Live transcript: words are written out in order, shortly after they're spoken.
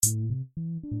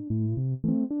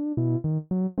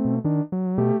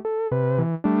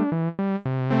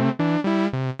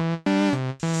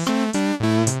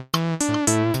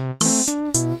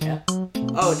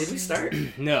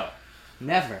start? No.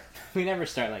 Never. We never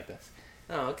start like this.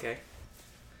 Oh, okay.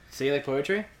 So you like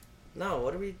poetry? No,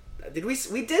 what are we...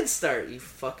 We did start, you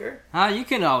fucker. You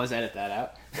can always edit that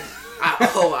out.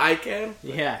 I can?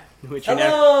 Yeah. Which you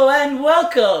Hello and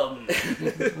welcome.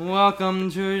 never...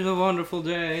 Welcome to the wonderful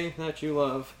day that you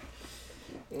love.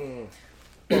 Mm.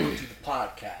 Welcome to the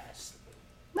podcast.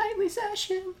 Nightly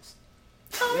sessions.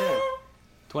 Yeah.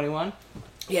 21?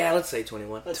 Yeah, let's say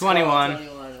 21. Let's 21. call it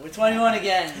 21. We're 21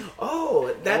 again.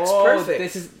 Oh, that's Oh,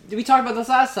 perfect. We talked about this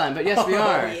last time, but yes, we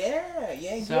are. Oh,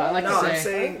 yeah. So I like No, to I'm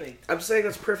say... saying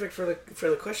that's perfect for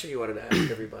the question you wanted to ask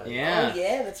everybody. Yeah. Oh,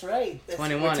 yeah, that's right.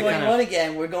 21, We're it 21 kind of-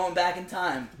 again. We're going back in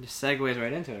time. Just segues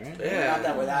right into it, right? Yeah. Not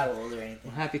that we're that old or anything.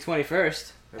 Well, happy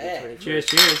 21st. Happy Yeah. 21st. Cheers,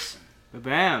 cheers.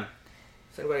 Bam.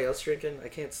 Is anybody else drinking? I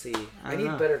can't see. I I don't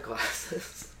need know. better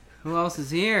glasses. Who else is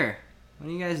here? What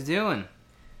are you guys doing?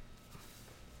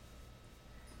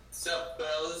 What's up,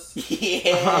 fellas?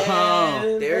 Yeah.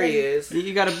 Oh, There he is.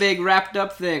 You got a big wrapped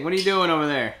up thing. What are you doing over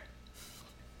there?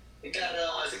 We got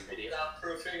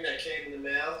soundproofing that came in the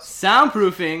mail.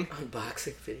 Soundproofing.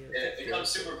 Unboxing video. And it comes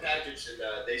super packaged, and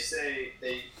they say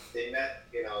they met.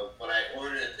 You know, when I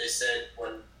ordered it, they said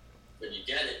when you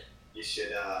get it, you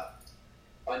should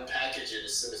unpackage it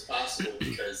as soon as possible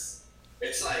because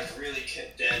it's like really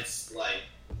condensed, like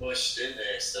pushed in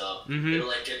there, so it'll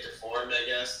like get deformed, I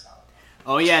guess.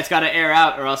 Oh yeah, it's got to air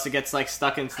out or else it gets like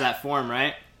stuck into that form,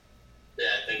 right? Yeah,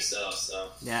 I think so. So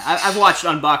Yeah, I've watched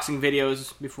unboxing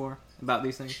videos before about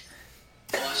these things.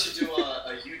 well, I should do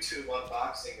a YouTube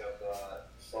unboxing of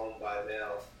phone by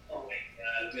mail. Oh my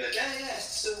god! Be like, yeah.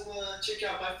 So check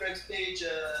out my friend's page.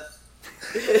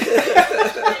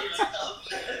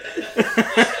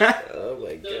 Oh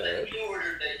my No, that god. he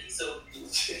ordered that he's opening.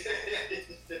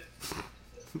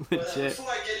 Legit. Before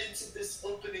I get into this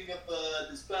opening of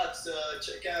this box,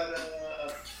 check out.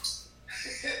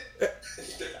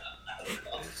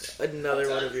 Another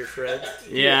one of your friends.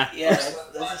 Yeah, Yeah,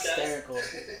 that's hysterical.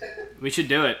 we should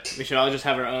do it. We should all just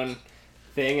have our own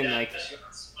thing and like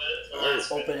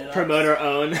Open it up. promote our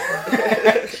own,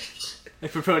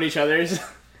 like promote each other's.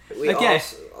 We Okay.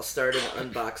 all start an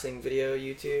unboxing video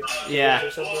YouTube. Yeah.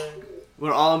 Or something.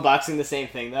 We're all unboxing the same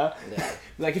thing though. Yeah.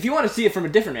 Like if you want to see it from a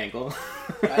different angle.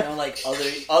 I know, like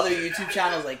other YouTube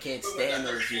channels, I can't stand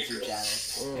those YouTube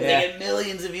channels. Mm. They Yeah. get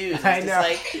millions of views. It's I just know.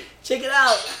 like, check it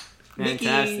out. Mickey.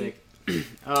 Fantastic.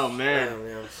 Oh man. Oh,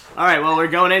 yeah. All right, well, we're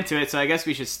going into it, so I guess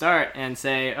we should start and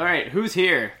say, all right, who's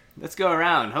here? Let's go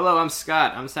around. Hello, I'm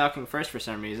Scott. I'm talking first for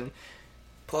some reason.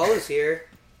 Paul is here.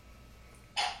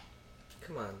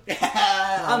 Come on.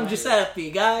 I'm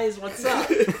Giuseppe, guys. What's up?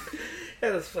 Yeah,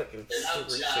 that's fucking And I'm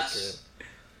super Josh. secret.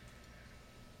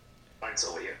 Mine's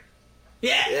over here.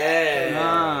 Yeah. Yeah.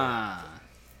 Ah.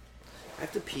 I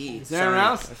have to pee. Is there anyone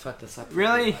else? I fucked this up.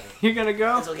 Really? You're going to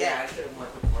go? It's okay. Yeah, I should have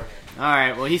went beforehand. All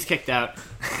right, well, he's kicked out.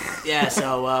 Yeah,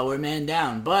 so we're man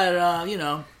down. But,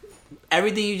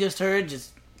 everything you just heard,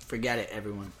 just forget it,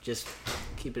 everyone. Just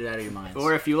keep it out of your minds.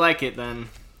 Or if you like it, then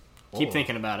keep Oh.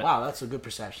 thinking about it. Wow, that's a good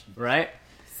perception. Right?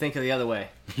 Think of the other way.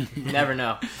 You never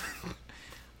know.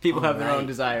 People have their own Alright.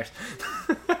 desires.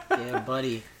 Yeah,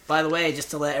 buddy. By the way, just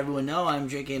to let everyone know, I'm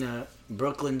drinking a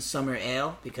Brooklyn Summer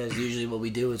Ale because usually what we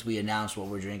do is we announce what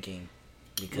we're drinking.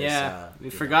 Because, Yeah,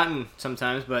 we've forgotten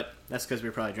sometimes, but that's because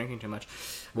we're probably drinking too much.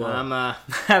 Whoa. I'm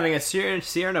having a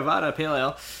Sierra Nevada Pale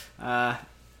Ale.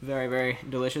 Very, very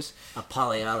delicious. A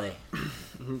Pale Ale.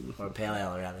 Or a Pale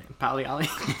Ale, rather. Pally Ollie.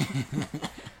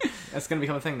 That's going to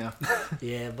become a thing now.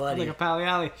 Yeah, Like buddy. a Pally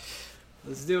Ollie.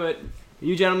 Let's do it.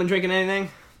 You gentlemen drinking anything?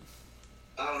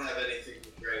 I don't have anything to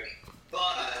drink, but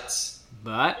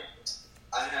But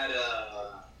I had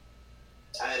a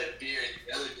beer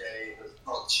the other day. It was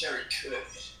called Cherry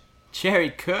Kush. Cherry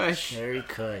Kush. Cherry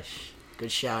Kush.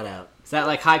 Good shout out. Is that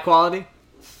like high quality?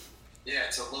 Yeah,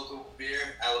 it's a local beer,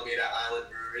 Alameda Island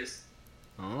Breweries.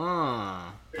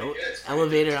 Oh. Pretty good. It's pretty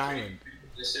Elevator good. Island.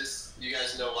 It's just, you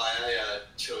guys know why I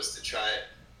chose to try it.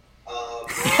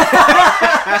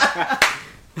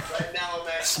 Right now I'm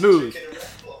actually Smooth. drinking a Red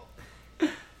Bull.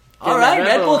 All right, Red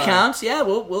Red Bull, Bull counts. Yeah,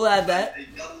 we'll add that.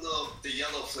 The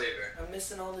yellow flavor. I'm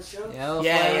missing all the shows.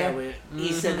 Yeah.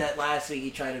 He said that last week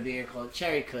he tried a beer called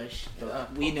Cherry Kush.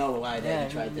 But we know why that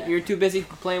he tried that. You're too busy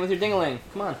playing with your ding-a-ling.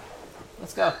 Come on.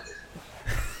 Let's go.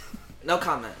 No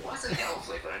comment. Why is it yellow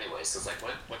flavor anyway? So it's like,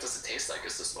 what does it taste like?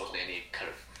 Is this mostly any kind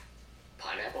of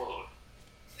pineapple or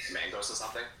mangoes or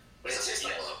something? What does it taste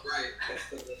like? Right. It's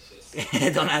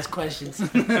delicious. Don't ask questions.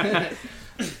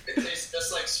 It tastes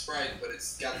just like Sprite, but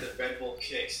it's got the Red Bull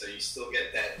kick, so you still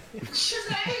get that.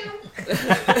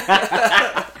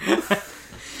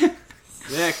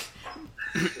 Sick.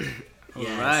 Yes.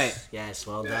 Alright. Yes,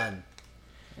 well done.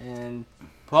 And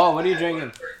Paul, what are you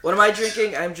drinking? What am I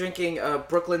drinking? I'm drinking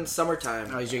Brooklyn Summertime.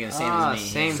 Oh, he's drinking the same as me.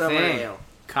 Same Summer thing. ale.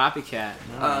 Copycat.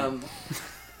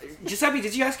 Giuseppe,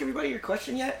 did you ask everybody your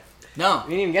question yet? No.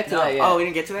 We didn't even get to No. that yet. Oh, we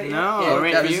didn't get to that yet? No. Yeah,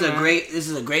 right no, for this you,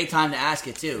 is a man. great time to ask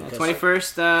it too. 'cause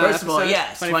 21st. First of all, episode?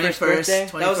 yes, 21st 21st. birthday.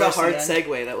 That was a 21st hard again.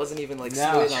 segue. That wasn't even like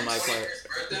No. smooth on my part.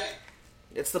 Birthday?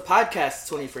 It's the podcast's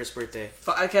 21st birthday.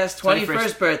 Podcast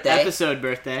 21st birthday. Episode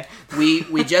birthday.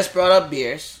 We just brought up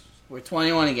beers. We're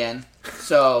 21 again.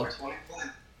 So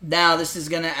now this is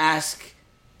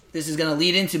gonna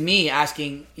lead into me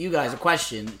asking you guys a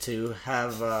question to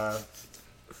have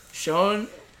shown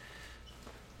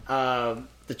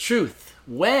the truth.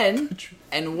 When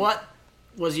and what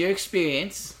was your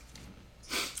experience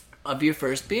of your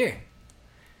first beer?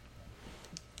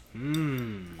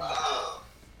 Oh.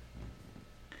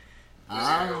 Who's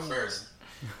gonna go first?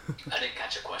 I didn't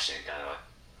catch a question, kind of.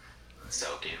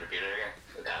 So can you repeat it again?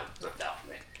 It kind of ripped out for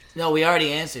me. No, we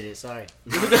already answered it. Sorry.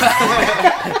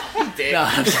 Dick. No,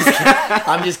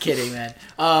 I'm just kidding, man.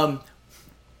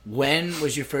 When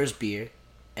was your first beer,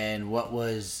 and what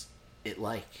was it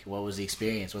like? What was the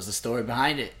experience? What's the story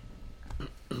behind it?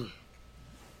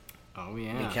 Oh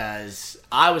yeah. Because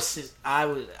I'm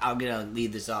gonna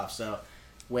lead this off. So,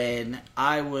 when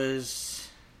I was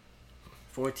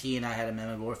 14, I had a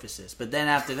metamorphosis. But then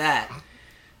after that,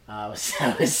 I was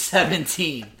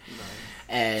 17.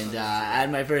 And I had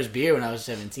my first beer when I was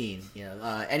 17. You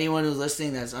know, anyone who's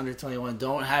listening that's under 21,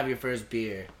 don't have your first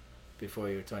beer before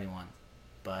you're 21.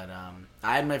 But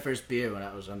I had my first beer when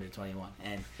I was under 21,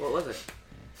 and What was it?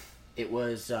 it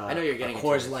was I know you're getting a into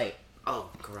Coors this. Light. Oh,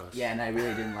 gross. Yeah, and I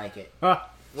really didn't like it.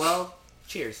 Well,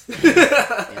 cheers.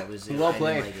 Yeah, it was Well I didn't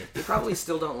played. like it. You probably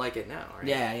still don't like it now, right?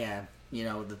 Yeah. You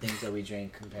know the things that we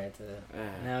drink compared to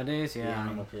Nowadays, the yeah. I mean,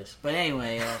 animal piss. But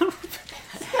anyway,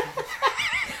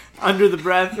 under the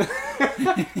breath.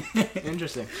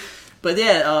 Interesting. but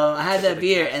yeah, I had that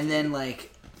beer, and then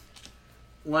like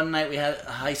one night we had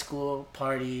a high school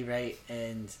party, right?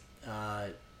 And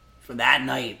for that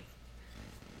night,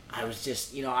 I was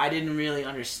just, I didn't really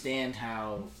understand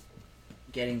how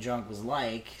getting drunk was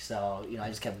like, so I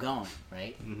just kept going,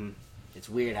 right? Mm-hmm. It's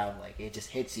weird how like it just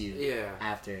hits you Yeah.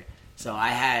 after. So I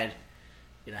had,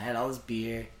 I had all this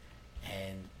beer,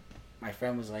 and my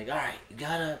friend was like, "All right, you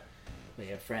gotta." We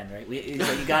have a friend, right? He's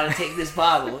like, "You gotta take this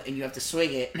bottle, and you have to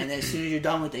swig it, and then as soon as you're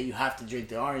done with it, you have to drink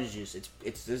the orange juice.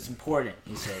 It's important."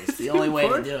 He said, "It's the only way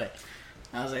to do it."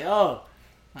 I was like, "Oh,"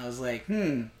 I was like,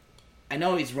 I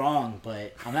know he's wrong,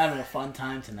 but I'm having a fun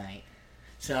time tonight."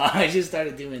 So I just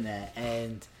started doing that,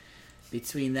 and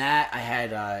between that, I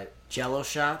had Jello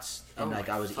shots, and Oh like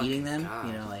my I was fucking eating them,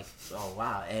 God. like, oh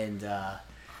wow, and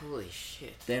Holy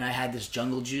shit. then I had this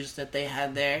jungle juice that they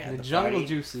had there at The the jungle party.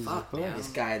 juices. Fuck, are cool. man. This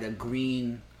guy, the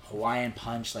green Hawaiian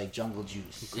punch, like jungle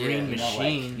juice. Green You know, like,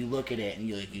 machine. you look at it and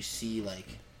you see like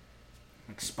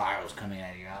spirals coming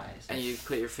out of your eyes. And you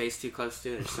put your face too close to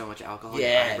it, there's so much alcohol, Yeah,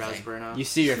 your it's eyebrows like- burn off. You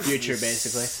see your future,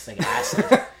 basically. It's like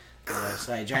acid.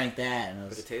 So I drank that, and it But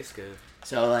was it tastes good.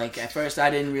 so like at first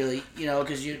I didn't really,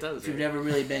 because if does, you've right? never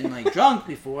really been like drunk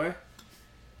before,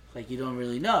 like you don't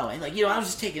really know. And like I was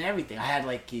just taking everything. I had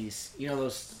like these,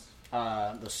 those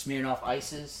Smirnoff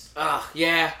ices, Oh,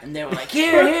 yeah. and they were like,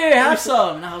 here, have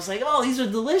some. And I was like, oh, these are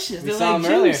delicious. We They're saw like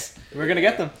them earlier. juice. We're gonna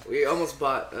get them. We almost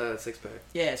bought a 6-pack.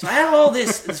 Yeah, so I had all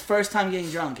this first time getting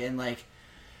drunk, and like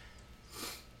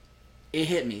it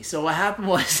hit me. So what happened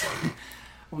was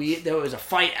there was a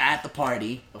fight at the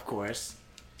party, of course.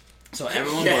 So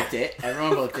everyone Yeah. booked it.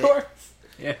 Everyone booked Of it. course.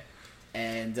 Yeah.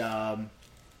 And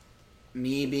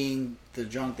me being the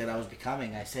drunk that I was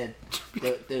becoming, I said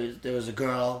there was a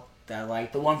girl that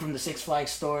like the one from the Six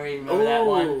Flags story. Remember that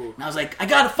one? Ooh. And I was like, I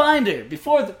gotta find her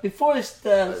before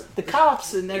the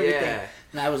cops and everything. Yeah.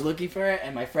 And I was looking for her,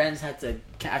 and my friends had to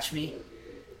catch me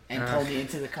and pull me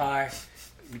into the car.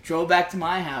 We drove back to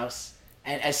my house,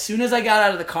 and as soon as I got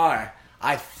out of the car,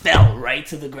 I fell right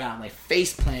to the ground, like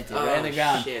face planted right on the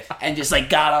ground, shit. and just like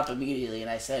got up immediately.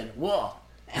 And I said, "Whoa!"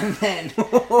 And then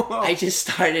I just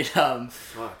started.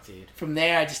 Fuck, dude. From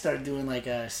there, I just started doing like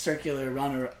a circular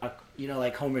run,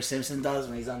 like Homer Simpson does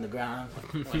when he's on the ground,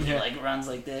 when he like runs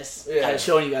like this. Yeah. I was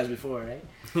showing you guys before,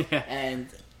 right? Yeah. And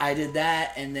I did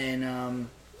that, and then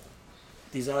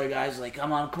these other guys were like,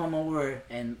 come on over.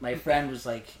 And my friend was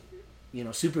like,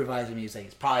 supervising me. He was like,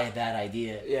 it's probably a bad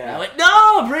idea. Yeah. And I went,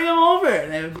 no, bring them over.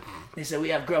 And then they said, we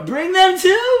have girl, bring them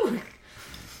too.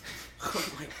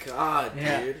 Oh my god,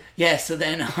 Yeah. dude. Yeah, so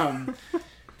then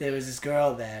there was this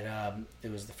girl that it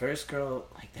was the first girl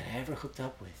like that I ever hooked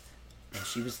up with, and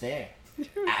she was there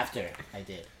after I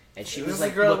did. and she This was is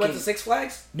like the girl that looking... went to Six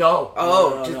Flags? No.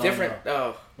 Oh, no, just no, different. No.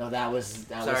 Oh, No, that was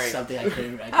Sorry. something I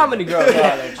couldn't. How many girls are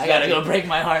there? I gotta go break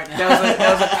my heart now.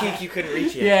 that was a peak you couldn't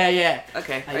reach yet. Yeah.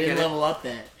 Okay, I I didn't get it. level up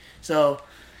then. So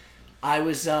I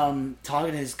was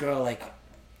talking to this girl like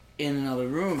in another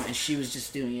room, and she was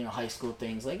just doing high school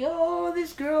things like, oh,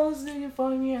 this girl's making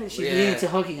fun of me, and she's leading to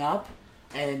hooking up,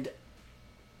 and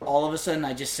all of a sudden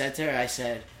I just said to her, I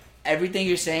said, everything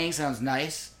you're saying sounds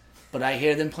nice, but I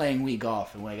hear them playing Wii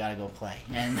golf, and I gotta go play.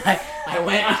 And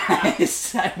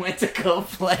I went to go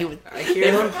play with. I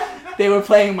hear them. They were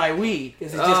playing my Wii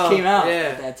because it just came out yeah.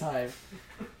 at that time.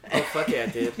 Oh fuck yeah,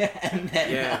 dude. And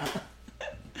then, Yeah.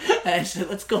 I said,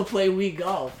 let's go play Wii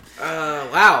golf.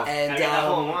 Wow. And I got that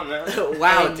hole in one, man.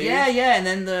 Wow, and dude. yeah. And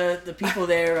then the people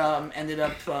there ended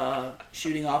up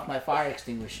shooting off my fire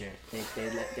extinguisher.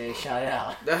 They shot it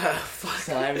out. Fuck.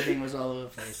 So everything was all over the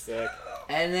place. Sick.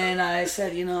 And then I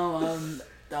said, that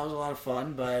was a lot of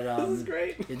fun, but This is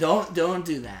great. don't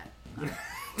do that.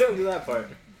 Don't do that part.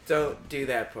 Don't do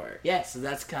that part. Yeah, so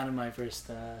that's kind of my first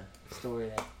story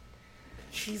there.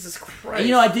 Jesus Christ.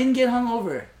 And I didn't get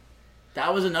hungover.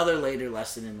 That was another later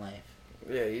lesson in life.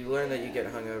 Yeah, you learn that you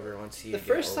get hungover once you The get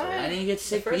first older. time? I didn't get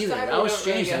sick first either. time That you was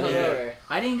don't really strange. get hungover.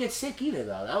 I didn't get sick either,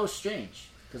 though. That was strange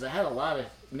because I had a lot of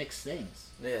mixed things.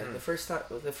 Yeah, the first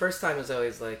time is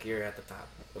always like you're at the top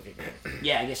of your game.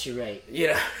 Yeah, I guess you're right.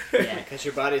 Yeah. Yeah. Because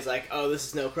your body's like, oh, this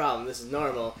is no problem, this is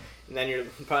normal. And then your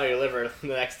liver the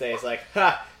next day is like,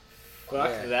 ha, fuck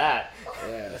Yeah. that.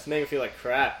 Yeah. That's making me feel like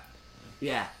crap.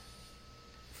 Yeah.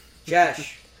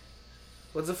 Josh,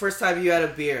 when's the first time you had a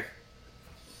beer?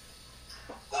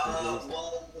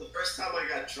 Well, the first time I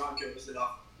got drunk, it wasn't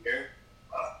off beer.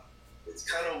 It's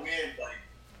kind of weird. Like,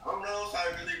 I don't know if I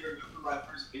really remember my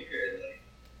first beer. Like,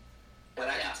 but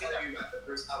I can tell you about the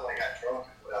first time I got drunk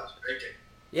and what I was drinking.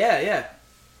 Yeah.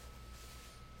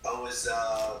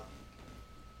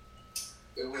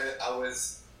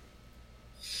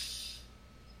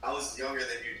 I was younger than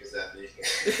you, Giuseppe.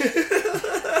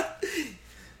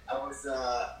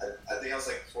 I think I was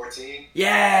like 14.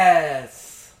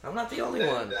 Yes. I'm not the only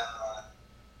And, one.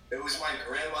 it was my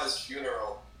grandma's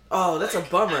funeral. Oh, that's a Like,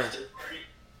 bummer. After party.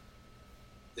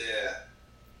 Yeah.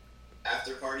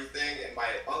 After party thing, and my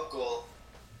uncle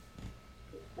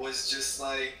was just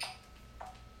like,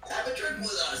 have a drink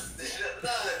with us. No,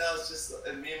 that was just it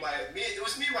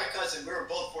was me and my cousin. We were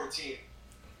both 14,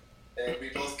 and we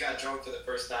both got drunk for the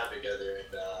first time together.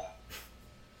 And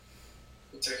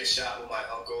we took a shot with my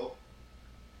uncle,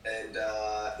 and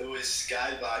it was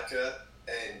Sky vodka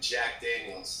and Jack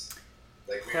Daniels.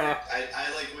 Like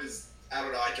I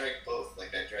don't know. I drank both. Like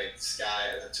I drank Sky,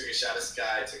 and I took a shot of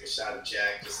Sky, took a shot of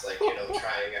Jack, just like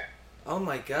trying it. Oh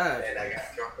my god. And I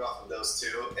got drunk off of those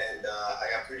two, and I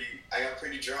got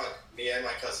pretty drunk. Me and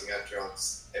my cousin got drunk,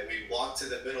 and we walked to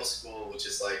the middle school, which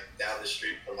is like down the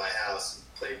street from my house,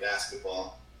 and played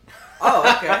basketball.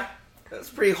 Oh, okay. That's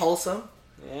pretty wholesome.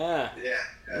 Yeah. Yeah,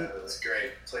 it was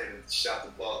great. Shot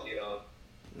the ball,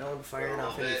 No one firing A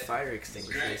off little any bit. fire It was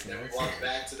extinguishers. great. Then we Now. walked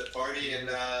back to the party, and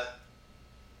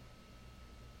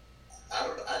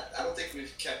I don't think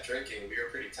we've kept drinking. We were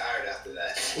pretty tired after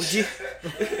that. Would you?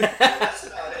 That's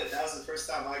about it. That was the first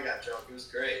time I got drunk. It was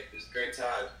great. It was a great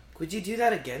time. Would you do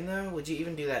that again though? Would you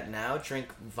even do that now? Drink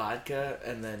vodka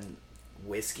and then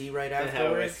whiskey right And have a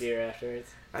afterwards? whiskey afterwards.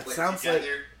 That Like, sounds like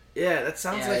together. that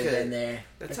sounds Yeah, like I've been there.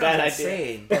 that Bad sounds idea.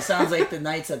 insane. That sounds like the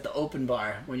nights at the open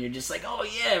bar when you're just like, oh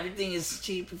yeah, everything is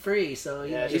cheap and free. So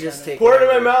Yeah, You just take Pour it in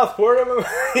my whatever. mouth, pour it in my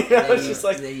mouth. Then It's just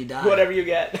like, then you die. whatever you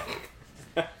get.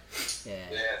 Yeah.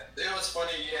 Yeah, you know what's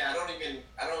funny? Yeah, I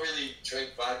don't really drink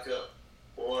vodka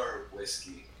or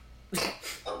whiskey.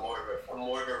 I'm more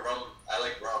of a rum. I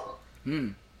like rum.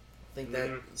 I think that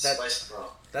Spiced rum.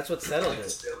 that's what I settled like the it.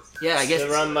 stills. Yeah, I guess The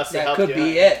rum must have that helped could you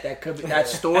be out. it. That could be that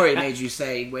story made you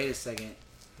say, wait a second.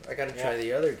 I gotta try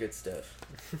the other good stuff.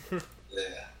 Yeah.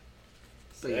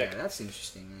 But yeah, that's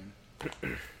interesting,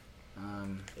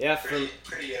 man. Yeah, Pretty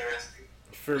interesting.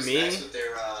 for Who's me, next with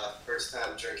their first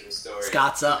time drinking story?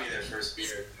 Scott's What up. would be their first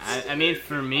beer? I mean,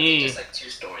 for I think me, there's like two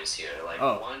stories here. Like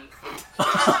Oh. one,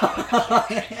 like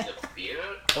drinking the beer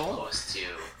opposed to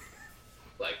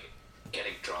like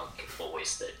getting drunk or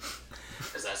wasted,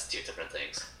 because that's two different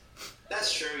things.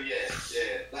 That's true. Yeah.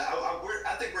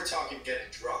 I think we're talking getting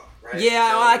drunk, right?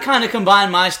 Yeah, So- well, I kind of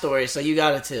combined my story, so you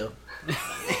got it too.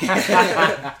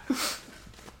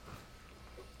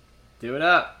 do it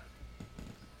up.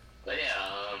 But yeah,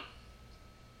 I'm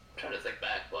trying to think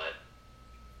back, but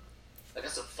I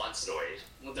guess a fun story.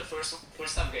 Well, the first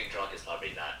time getting drunk is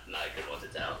probably not a good one to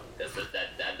tell, because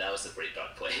that was a pretty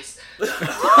dark place.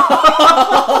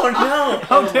 Oh no!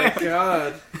 Oh my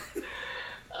god.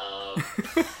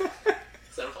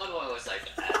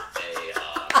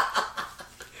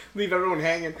 Leave everyone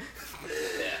hanging.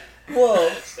 Yeah. Whoa.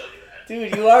 Still do that.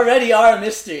 Dude, you already are a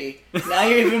mystery. Now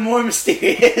you're even more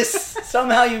mysterious.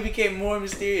 Somehow you became more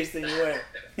mysterious than you were.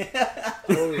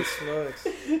 Holy smokes.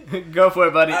 Go for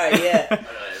it, buddy. Alright, yeah.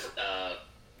 Anyways,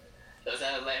 it was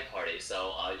at a LAN party,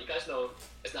 so you guys know,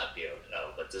 it's not beer, no,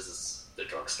 but this is the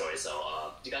drunk story, so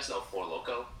do you guys know Four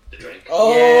Loko, the drink?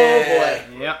 Oh, Yeah.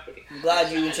 boy. Yep. I'm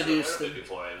glad you I introduced never heard of them. it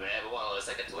before, and everyone was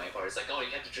like at the LAN party, it's like, oh,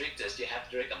 you have to drink this, you have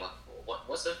to drink. I'm like,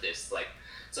 what's with this? Like,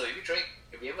 so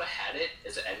if you ever had it,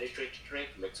 it's an energy drink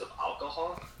mixed with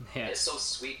alcohol. Yeah. It's so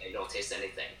sweet and you don't taste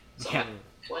anything. So Yeah. I'm like,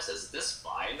 what's this? Is this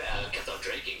fine? And I kept on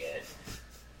drinking it.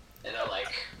 And then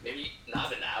like, maybe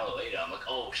not an hour later, I'm like,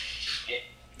 oh shit.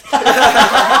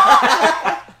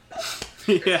 I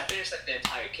Yeah. finished like the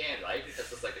entire can, right?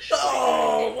 Because it's like a shot.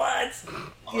 Oh, what? I'm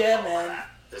like, Yeah, oh, man. crap,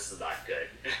 this is not good.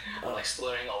 I'm like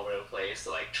slurring over the place,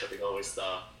 like tripping over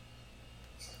stuff.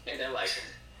 And then like,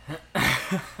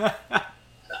 I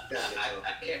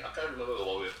can't remember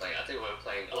what we were playing. I think we were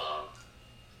playing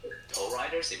Pole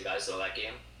Riders. If you guys know that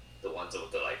game, the ones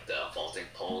with the like the vaulting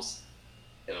poles.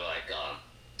 They were like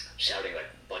shouting like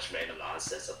a bunch of random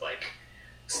nonsense of like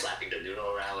slapping the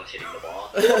noodle around and hitting the ball.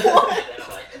 And then I'm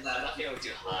like, I'm not feeling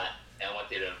too hot, and I went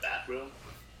to the bathroom,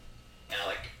 and I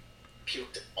like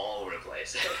puked all over the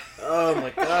place. Oh my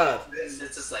god. It's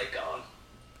just like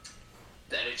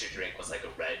the energy drink was like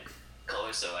a red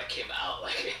color, so I came out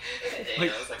like and Like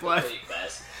it was like what? a complete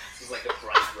mess. It was like a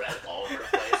bright red all over the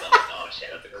place. I'm like, oh shit,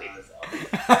 I have to clean this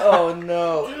up. Oh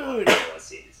no. Dude. Everyone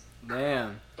sees.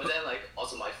 Damn. But then like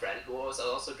also my friend who was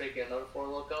also drinking another Four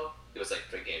Loko, he was like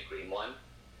drinking a green one,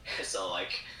 so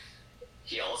like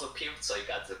he also puked, so he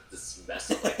got this mess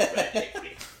of like red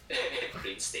and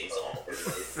green stains all over the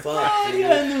place. Fuck, Oh, dude.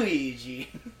 you're Luigi.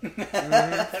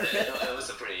 It was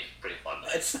a pretty fun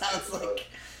night. It sounds like...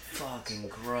 Fucking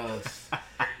gross.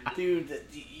 Dude,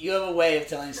 you have a way of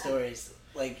telling stories.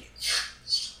 Like,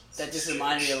 that just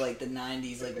reminded me of like the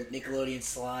 90s, like Nickelodeon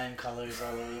slime colors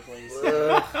all over the place.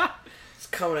 Ugh. It's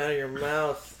coming out of your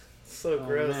mouth. It's so Oh,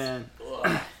 gross. man.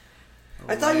 Ugh.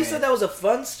 I thought you said that was a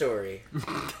fun story.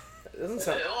 It doesn't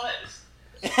sound It was.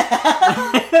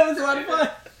 That was a lot of fun.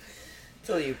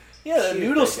 until you. Yeah, the Shoot,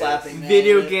 noodle I guess. slapping, man.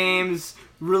 Video games,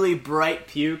 really bright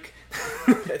puke.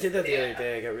 I did that the Yeah. other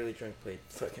day. I got really drunk, played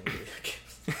fucking video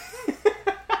games.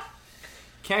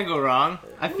 Can't go wrong.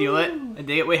 I feel it. I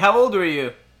dig it. Wait, how old were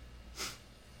you?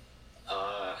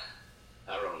 I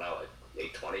don't know, like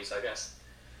late 20s, I guess.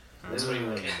 That's what you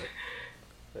look at.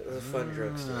 It was a fun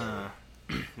drunk story. Ah,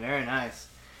 very nice.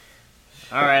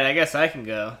 Alright, I guess I can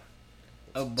go.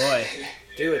 Oh boy.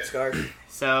 Do it, Scar.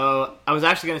 So, I was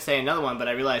actually going to say another one, but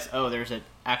I realized, there's an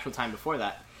actual time before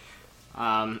that.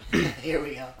 Here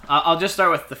we go. I'll just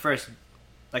start with the first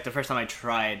time I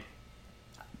tried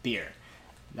beer.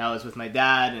 That was with my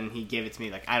dad, and he gave it to me,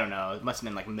 like, I don't know, it must have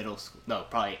been like middle school, no,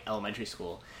 probably elementary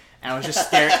school. And I was just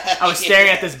staring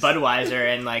at this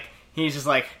Budweiser, and like, he's just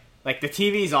like the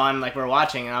TV's on, like we're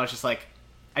watching, and I was just like,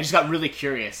 I just got really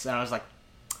curious, and I was like,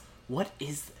 what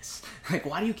is this? Like,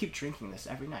 why do you keep drinking this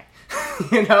every night?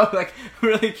 You know, like,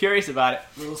 really curious about it.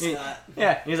 Little He- Scott.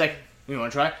 Yeah, he's like, you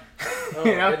want to try? Oh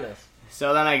You my know? goodness.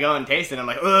 So then I go and taste it, and I'm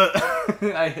like,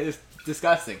 ugh. It's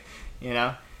disgusting, you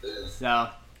know? So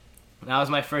that was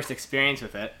my first experience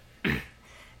with it.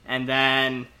 And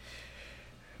then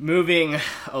moving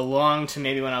along to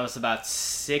maybe when I was about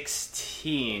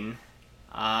 16,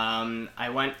 I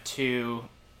went to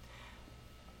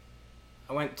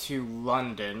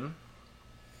London.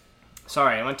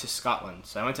 Sorry, I went to Scotland.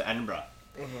 So I went to Edinburgh.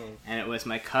 Mhm. And it was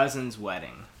my cousin's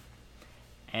wedding.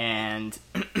 And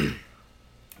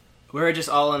we were just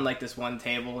all in like this one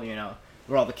table, you know,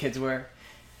 where all the kids were.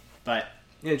 But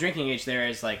the drinking age there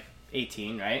is like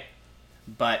 18, right?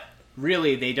 But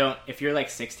really, they don't. If you're like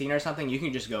 16 or something, you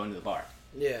can just go into the bar.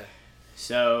 Yeah.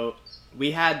 So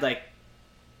we had like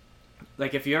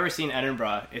if you ever seen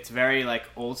Edinburgh, it's very like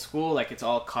old school. Like it's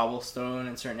all cobblestone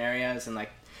in certain areas, and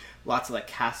like lots of like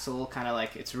castle kind of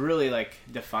like, it's really like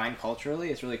defined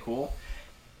culturally. It's really cool.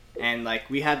 And like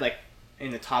we had like in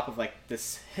the top of like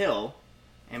this hill,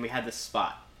 and we had this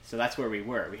spot. So that's where we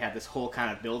were. We had this whole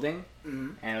kind of building,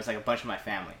 and it was like a bunch of my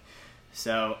family.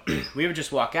 So we would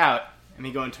just walk out and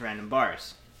we go into random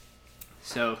bars.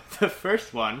 So the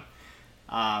first one,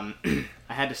 I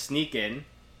had to sneak in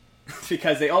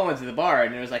because they all went to the bar,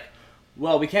 and it was like,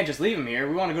 well, we can't just leave him here.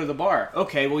 We want to go to the bar.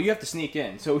 Okay, well, you have to sneak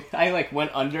in. So I like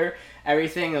went under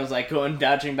everything. I was like going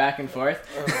dodging back and forth,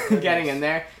 getting in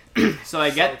there. So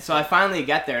I finally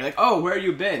get there. Like, oh, where have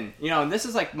you been? You know, and this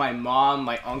is like my mom,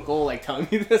 my uncle, like telling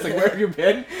me this. Like, where have you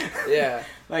been? Yeah.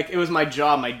 Like, it was my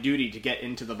job, my duty to get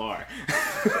into the bar.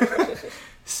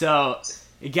 So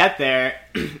you get there,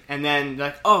 and then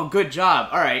like, oh, good job.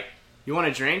 All right, you want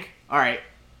a drink? All right,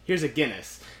 here's a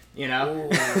Guinness. You know,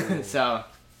 so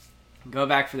go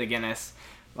back for the Guinness.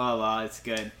 Blah, blah, blah, it's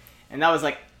good. And that was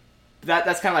like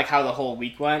that's kind of like how the whole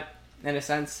week went in a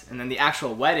sense. And then the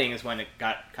actual wedding is when it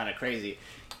got kind of crazy,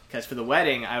 because for the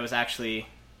wedding I was actually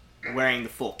wearing the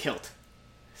full kilt.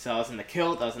 So I was in the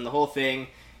kilt, I was in the whole thing.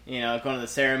 You know, going to the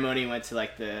ceremony, went to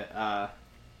like the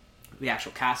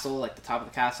actual castle, like the top of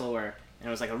the castle, and it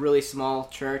was like a really small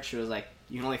church. It was like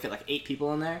you can only fit like 8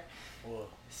 people in there. Whoa.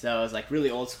 So it was like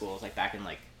really old school. It was like back in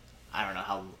like, I don't know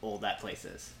how old that place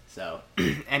is. So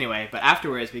anyway, but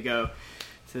afterwards we go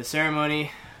to the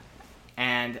ceremony,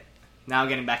 and now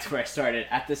getting back to where I started,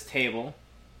 at this table,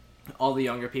 all the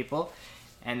younger people,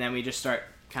 and then we just start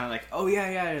kind of like, oh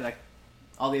yeah, like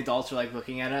all the adults are like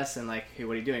looking at us and like, hey,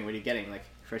 what are you doing? What are you getting? Like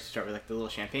first we start with like the little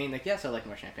champagne, like yes, I would like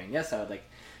more champagne. Yes, I would like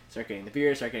start getting the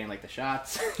beer, start getting like the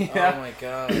shots. Oh my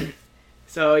god.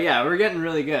 So yeah, we're getting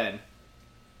really good.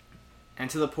 And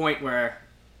to the point where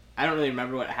I don't really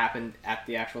remember what happened at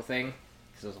the actual thing,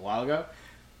 because it was a while ago.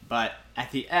 But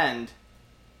at the end,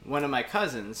 one of my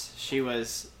cousins, she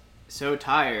was so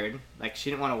tired, like she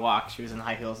didn't want to walk. She was in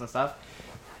high heels and stuff.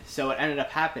 So what ended up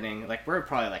happening, like we're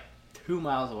probably like 2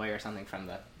 miles away or something from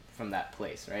that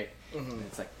place, right? Mm-hmm. And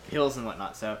it's like hills and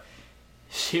whatnot. So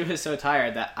she was so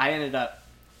tired that I ended up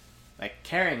like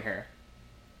carrying her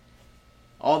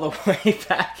all the way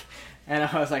back. And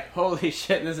I was like, holy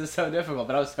shit, this is so difficult.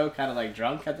 But I was so kind of like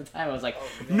drunk at the time. I was like,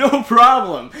 no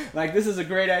problem. Like, this is a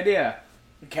great idea.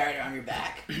 You carried her on your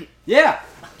back. Yeah.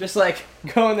 Just like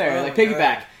going there, Oh like my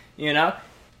piggyback, God. you know?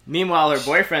 Meanwhile, her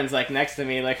boyfriend's like next to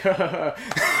me, like, What's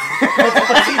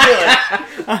he doing?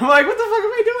 I'm like, what the fuck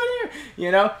am I doing here?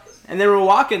 You know? And then we're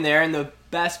walking there, and the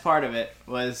best part of it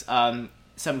was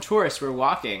some tourists were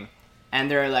walking, and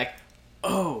they're like,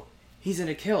 oh, he's in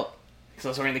a kilt. Because I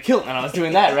was wearing the kilt, and I was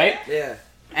doing that, right? Yeah.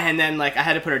 And then, like, I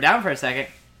had to put her down for a second,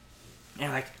 and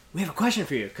they're like, we have a question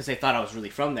for you, because they thought I was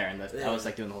really from there, and I was,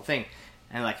 like, doing the whole thing.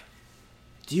 And like,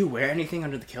 do you wear anything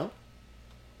under the kilt?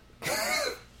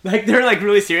 Like, they're, like,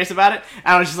 really serious about it.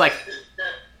 And I was just like,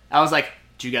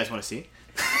 do you guys want to see?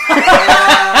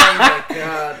 Oh my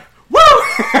god. Woo!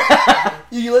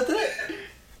 You lifted it?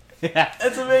 Yeah.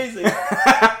 That's amazing.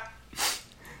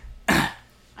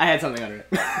 I had something under it.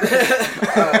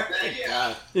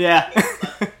 Yeah. Yeah.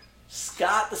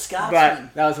 Scott the Scotsman.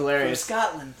 But that was From hilarious.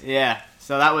 Scotland. Yeah.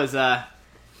 So that was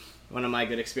one of my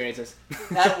good experiences.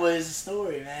 That was a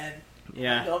story, man.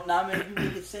 Yeah. Nope, not many people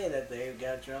could say that they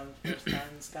got drunk first time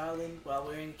in Scotland while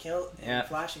wearing a kilt and Yeah.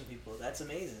 flashing people. That's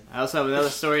amazing. I also have another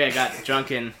story. I got drunk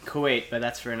in Kuwait, but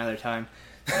that's for another time.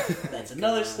 That's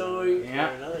another story Yeah.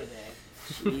 for another day.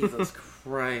 Jesus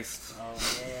Christ. Oh,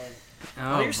 man. Oh,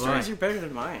 All your boy. stories are better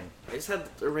than mine. I just had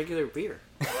a regular beer.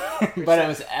 But it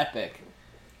was epic.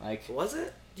 Like, Was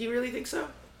it? Do you really think so?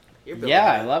 You're building yeah,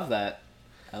 I it. love that.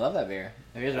 I love that beer.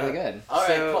 That beer's really good. All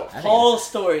right, So- Paul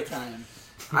story time.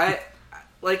 I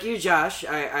like you, Josh.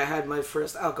 I had my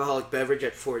first alcoholic beverage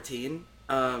at 14.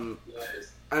 Nice.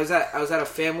 I was at a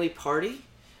family party,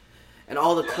 and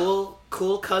all the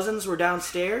cool cousins were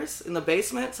downstairs in the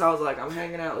basement. So I was like, I'm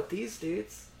hanging out with these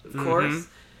dudes, of course.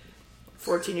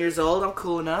 14 years old, I'm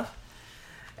cool enough.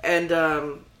 And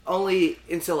only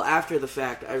until after the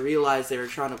fact, I realized they were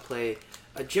trying to play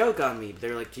a joke on me.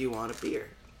 They're like, do you want a beer?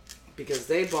 Because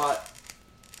they bought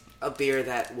a beer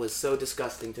that was so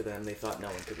disgusting to them, they thought no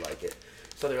one could like it.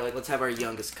 So they were like, let's have our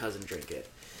youngest cousin drink it.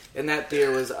 And that beer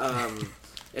was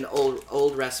an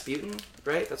old Rasputin,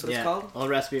 right? That's what it's called? Old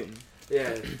Rasputin.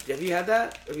 Yeah. Have you had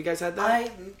that? Have you guys had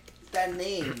that? That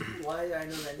name. Why do I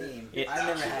know that name? I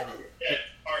never had it. Yeah,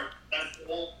 that's the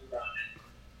whole thing about it.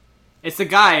 It's the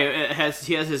guy.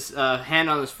 He has his hand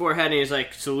on his forehead, and he's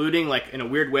like saluting, like in a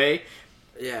weird way.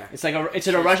 Yeah. It's like it's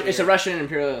a Russian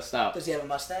imperial style. Does he have a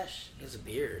mustache? He has a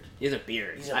beard. He has a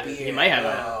beard. He's a beard. He might have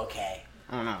Oh, okay.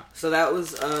 I don't know. So that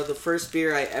was the first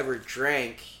beer I ever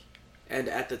drank, and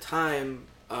at the time,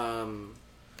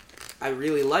 I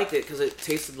really liked it because it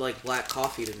tasted like black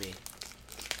coffee to me.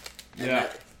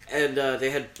 And they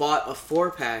had bought a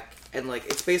 4-pack, and like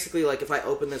it's basically like if I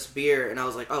opened this beer and I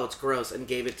was like, oh, it's gross, and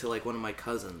gave it to like one of my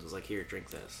cousins, I was like, here,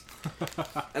 drink this.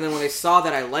 And then when they saw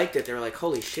that I liked it, they were like,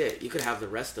 holy shit, you could have the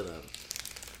rest of them.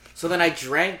 So then I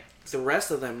drank the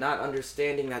rest of them, not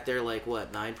understanding that they're like,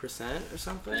 what, 9% or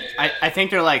something? I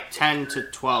think they're like 10 to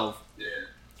 12. Yeah.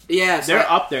 Yeah, so They're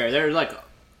up there. They're like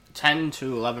 10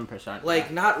 to 11%.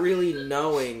 like not really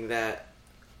knowing that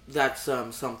that's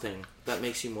something that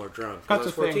makes you more drunk. 'Cause I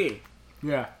was That's a thing.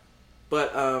 14. Yeah.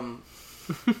 But I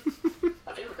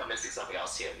think we're missing something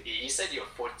else here. You said you were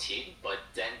 14, but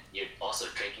then you're also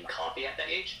drinking coffee at that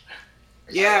age?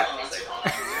 Yeah. Oh, that's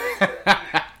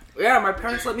coffee. Yeah, my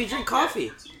parents let me drink coffee.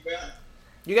 Too bad.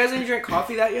 You guys didn't drink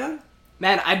coffee that young?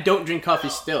 Man, I don't drink coffee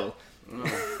still.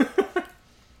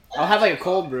 I'll have like a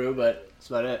cold brew, but that's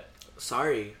about it.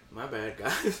 Sorry, my bad,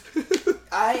 guys.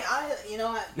 You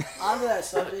know, onto that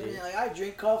subject, like I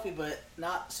drink coffee, but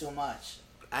not so much.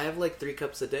 I have like 3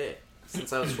 cups a day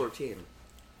since I was 14.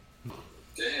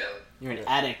 Damn. You're an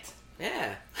addict.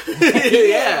 Yeah.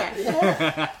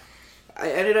 Yeah. I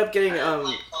ended up getting I didn't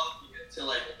like coffee until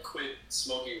I quit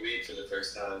smoking weed for the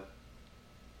first time.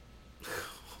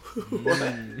 What?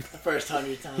 The first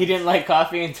 100 times. He didn't like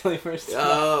coffee until he first.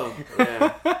 Oh,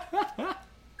 yeah.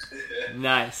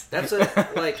 Nice. That's like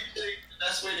The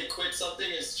best way to quit something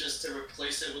is just to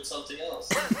replace it with something else.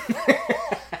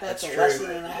 That's a true.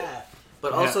 lesson and a half.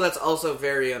 but also that's also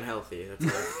very unhealthy. That's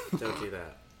like, don't do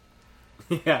that.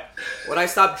 Yeah. When I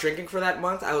stopped drinking for that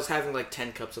month, I was having like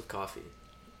 10 cups of coffee.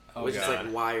 Oh, which God. is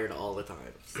like wired all the time.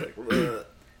 It's like,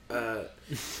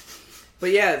 but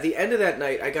yeah, the end of that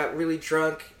night, I got really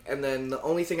drunk, and then the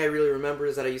only thing I really remember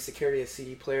is that I used to carry a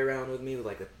CD player around with me with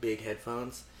like the big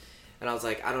headphones, and I was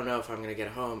like, I don't know if I'm gonna get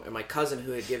home. And my cousin,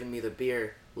 who had given me the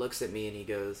beer, looks at me and he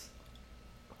goes,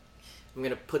 "I'm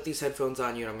gonna put these headphones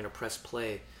on you, and I'm gonna press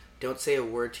play. Don't say a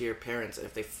word to your parents. And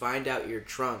if they find out you're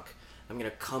drunk, I'm gonna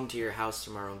come to your house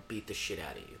tomorrow and beat the shit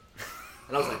out of you."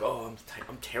 And I was like, "Oh,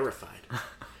 I'm terrified."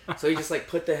 So he just like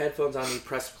put the headphones on me,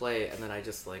 pressed play, and then I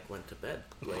just like went to bed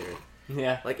later,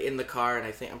 Yeah. like in the car.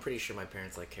 And I'm pretty sure my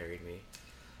parents like carried me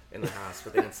in the house,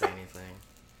 but they didn't say anything.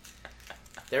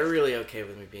 They were really okay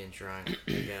with me being drunk,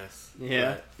 I guess.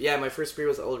 Yeah. But, yeah. My first beer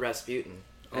was Old Rasputin.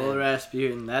 Old And-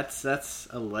 Rasputin. That's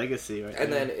a legacy right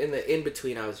And there. then in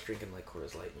between, I was drinking like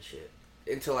Coors Light and shit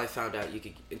until I found out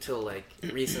until like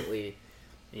recently.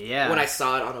 Yeah. When I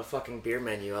saw it on a fucking beer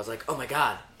menu, I was like, "Oh my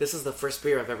god, this is the first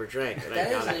beer I've ever drank." And I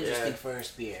That is got an it. interesting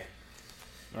first beer.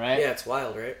 Right. Yeah, it's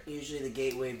wild, right? Usually the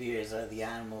gateway beers are the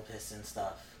animal piss and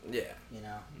stuff, Yeah. you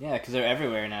know? Yeah, because they're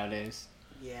everywhere nowadays.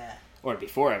 Yeah. Or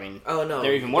before, I mean, Oh no,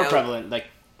 they're even more that- prevalent. Like,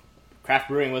 craft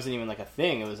brewing wasn't even like a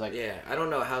thing. It was like, Yeah, I don't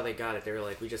know how they got it. They were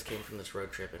like, "We just came from this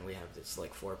road trip and we have this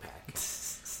like 4-pack."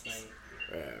 Like,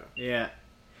 Yeah. yeah,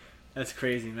 that's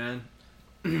crazy, man.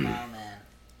 oh man.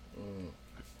 Mm.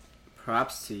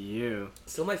 Props to you.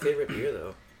 Still my favorite beer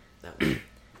though. That one.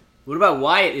 What about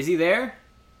Wyatt? Is he there?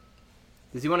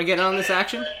 Does he want to get in on this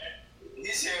action?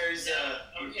 He's here.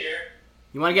 I'm here.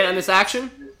 You want to get in this action?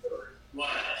 What?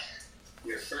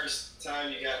 Your first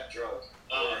time you got drunk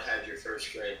or had your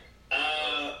first drink?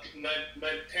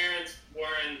 My parents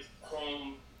weren't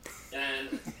home, and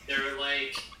they were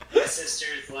like, my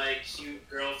sister's like cute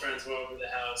girlfriends were over the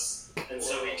house, and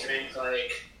so we drank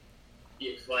like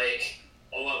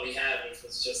all what we had, which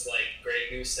was just like Grey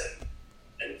Goose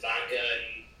and vodka,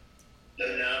 and I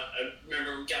don't know. I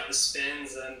remember we got the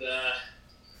spins and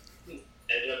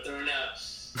ended up throwing up.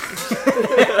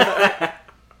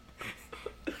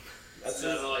 That's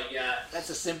all I got. That's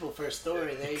a simple first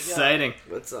story. There you go. Exciting.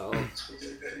 That's all.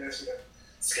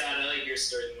 Scott, I like your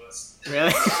story the most.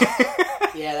 Really?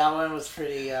 Yeah, that one was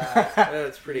pretty,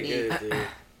 That's pretty good, dude. I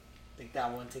think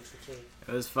that one takes the cake.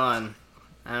 It was fun.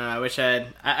 I don't know. I wish I had.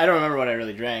 I don't remember what I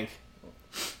really drank.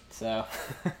 So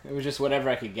it was just whatever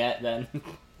I could get then.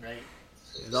 Right?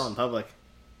 It was all in public.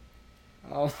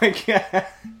 Oh my god. What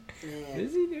Man.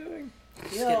 is he doing?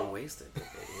 Just You know, getting wasted.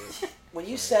 when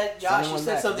you said, Josh, you Someone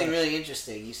said back, something Josh. really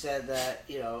interesting. You said that,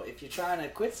 you know, if you're trying to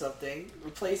quit something,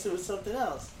 replace it with something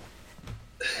else.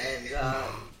 And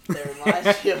that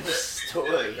reminds me of a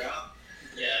story.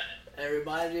 Yeah. It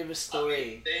reminds me of a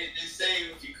story. They say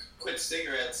if you quit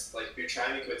cigarettes, like if you're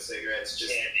trying to quit cigarettes,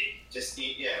 Candy. just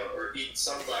eat or eat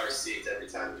sunflower seeds every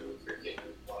time you freaking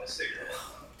want a cigarette.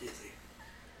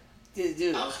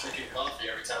 Dude, I was drinking coffee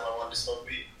every time I wanted to smoke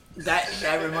weed.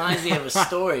 that reminds me of a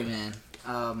story,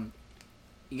 man.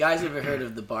 You guys ever heard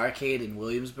of the Barcade in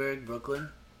Williamsburg, Brooklyn?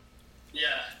 Yeah.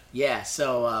 Yeah,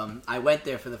 so I went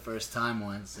there for the first time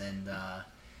once, and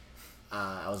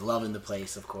I was loving the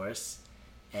place, of course.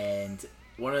 And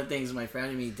one of the things my friend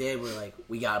and me did were like,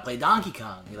 we gotta play Donkey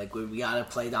Kong. We gotta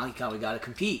play Donkey Kong. We gotta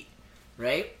compete,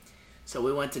 right? So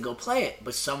we went to go play it,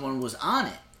 but someone was on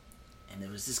it, and there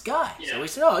was this guy. Yeah. So we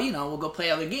said, oh, we'll go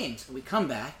play other games. And we come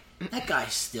back, that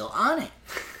guy's still on it.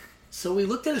 So we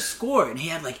looked at his score, and he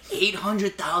had like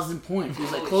 800,000 points. He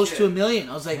was like Holy close shit. to 1 million.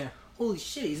 I was like, Yeah. holy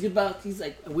shit,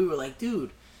 we were like,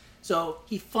 dude. So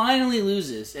he finally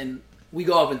loses, and we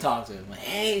go up and talk to him. Like,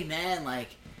 hey, man, like,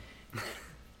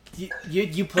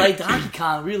 you play Donkey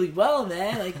Kong really well,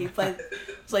 man. Like, you play.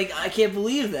 It's like, I can't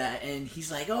believe that. And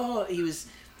he's like, oh, he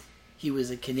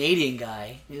was a Canadian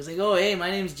guy. He was like, oh, hey,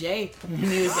 my name's Jay. And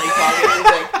he was like,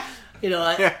 talking, he was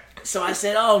like, So I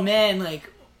said, "Oh man, like,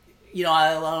 you know,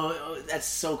 I love. That's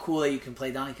so cool that you can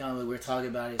play Donkey Kong." We were talking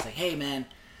about it. He's like, "Hey man,"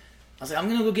 I was like, "I'm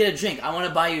gonna go get a drink. I want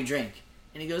to buy you a drink."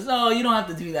 And he goes, "No, you don't have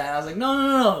to do that." I was like,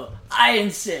 "No. I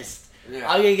insist. Yeah.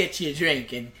 I'm gonna get you a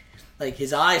drink." And like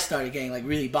his eyes started getting like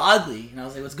really bodily, and I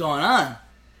was like, "What's going on?"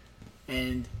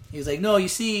 And he was like, "No, you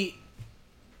see,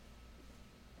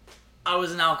 I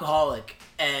was an alcoholic,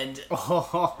 and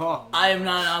I am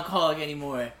not an alcoholic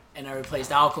anymore, and I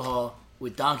replaced alcohol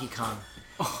with Donkey Kong."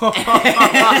 What?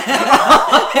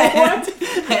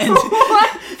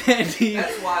 And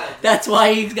That's wild. that's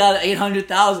why he's got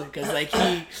 800,000, because like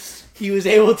he was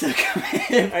able to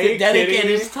commit, Are you to dedicate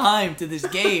kidding me? his time to this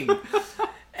game,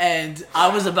 and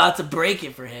I was about to break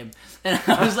it for him, and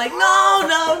I was like, no,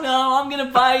 I'm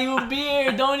gonna buy you a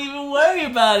beer. Don't even worry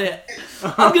about it.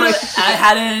 I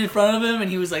had it in front of him, and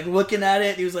he was like looking at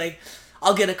it. He was like,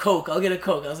 I'll get a Coke. I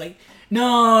was like,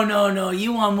 no,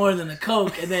 you want more than a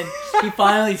Coke. And then he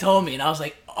finally told me, and I was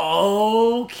like,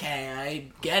 okay,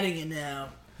 I'm getting it now.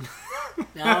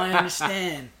 Now I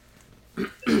understand.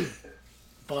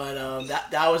 But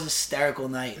that was a hysterical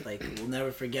night. Like, we'll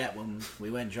never forget when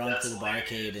we went drunk That's to the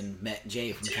barcade and met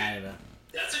Jay from Dude. Canada.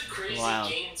 That's a crazy Wow.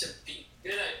 game to be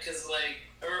good at, because like,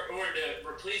 or to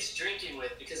replace drinking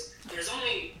with, because there's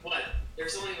only like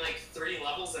 3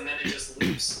 levels, and then it just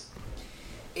loops.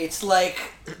 It's like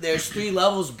there's 3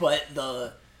 levels, but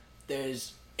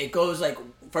it goes like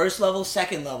first level,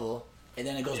 second level, and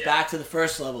then it goes back to the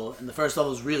first level, and the first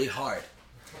level is really hard.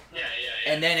 Yeah.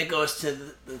 And then it goes to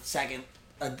the second,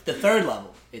 the third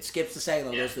level. It skips the second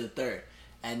level, goes to the third,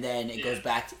 and then it goes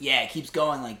back to it keeps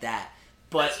going like that.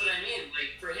 But That's what I mean.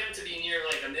 Like, for him to be near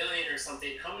like 1 million or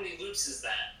something, how many loops is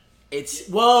that? it's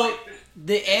Like,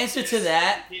 the answer to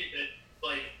that.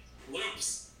 like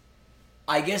loops.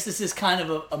 I guess this is kind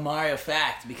of a Mario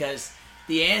fact, because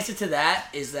the answer to that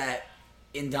is that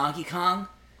in Donkey Kong,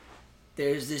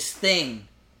 there's this thing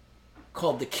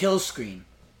called the kill screen.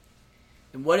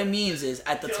 And what it means is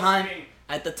at the Kill time screen.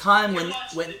 when You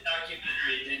watched the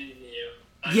documentary, didn't you?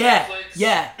 On yeah, Netflix?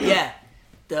 yeah.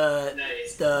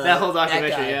 Nice. That whole documentary,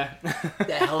 guy, yeah.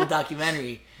 that whole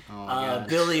documentary, Oh my God.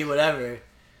 Billy whatever,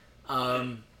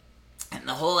 and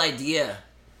the whole idea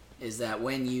is that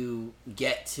when you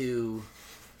get to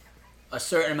a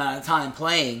certain amount of time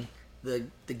playing, the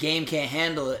game can't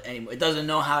handle it anymore. It doesn't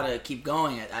know how to keep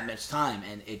going at that much time,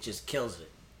 and it just kills it.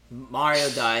 Mario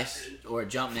dies, or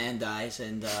Jumpman dies,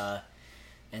 and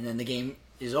then the game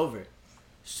is over.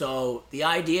 So the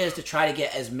idea is to try to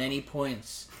get as many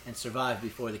points and survive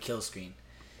before the kill screen.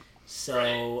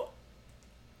 So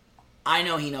I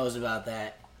know he knows about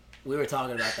that. We were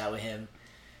talking about that with him,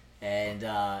 and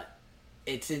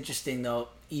it's interesting though.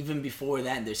 Even before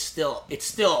then, it's still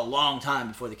a long time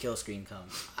before the kill screen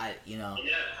comes. Yeah,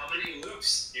 how many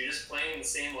loops? You're just playing the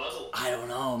same level. I don't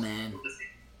know, man.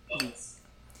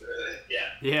 Yeah.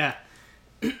 Yeah.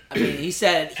 I mean, he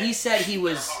said he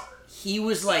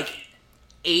was like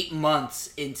 8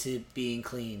 months into being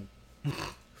clean,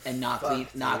 and not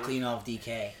clean off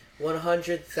DK.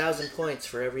 100,000 points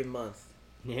for every month.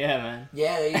 Yeah, man.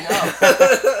 Yeah, there you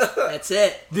go. That's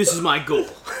it. This is my goal.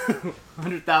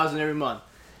 100,000 every month.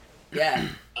 Yeah.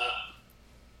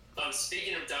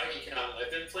 Speaking of Donkey Kong, I've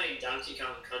been playing Donkey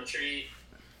Kong Country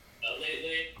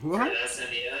lately What? for the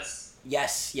SNES.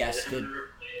 Yes. Have you Good. ever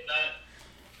played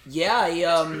that? Yeah.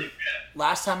 It's pretty good.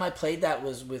 Last time I played that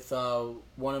was with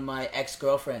one of my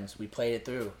ex-girlfriends. We played it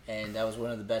through, and that was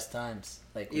one of the best times.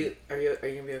 Like, Are you gonna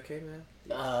be okay, man?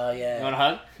 yeah. You want a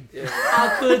hug? Yeah.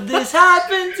 How could this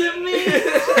happen to me?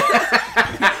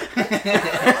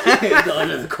 Going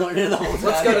to the corner the whole time.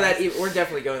 Let's go to that. We're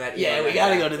definitely going to that. Yeah, emo we night.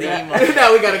 gotta go to the Yeah. emo.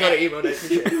 No, we gotta go to emo night for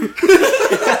sure.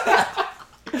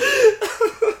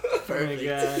 Oh my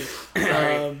God.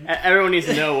 Um, Everyone needs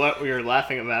to know what we were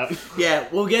laughing about. yeah,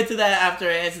 we'll get to that after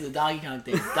I answer the Donkey Kong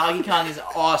thing. Donkey Kong is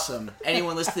awesome.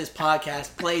 Anyone listen to this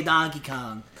podcast, play Donkey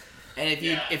Kong. And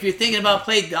if you're thinking about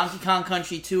playing Donkey Kong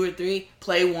Country 2 or 3,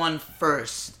 play 1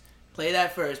 first. Play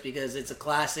that first because it's a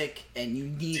classic and you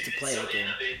need to play it's so that game.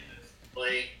 innovative.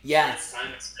 Like, Yeah. this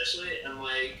time especially, and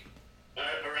like,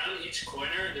 around each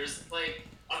corner, there's like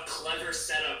a clever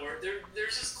setup where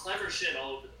there's just clever shit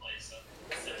all over the place. So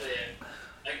it's definitely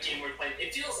a game we're playing.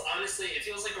 It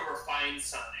feels like a refined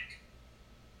Sonic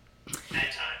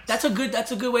at times. That's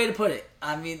a good way to put it.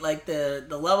 I mean, like the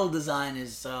level design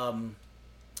is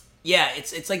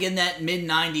it's like in that mid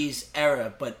 90s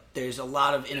era, but there's a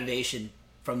lot of innovation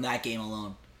from that game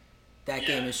alone. That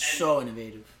game is so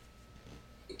innovative.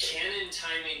 Canon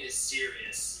timing is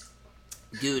serious.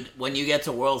 Dude, when you get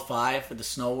to World 5 for the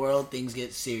Snow World, things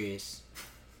get serious.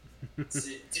 Dude,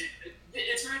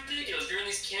 it's ridiculous. You're in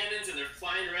these cannons and they're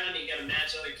flying around and you gotta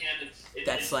match other cannons.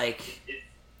 That's like,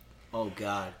 oh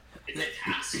god, It's a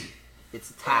task.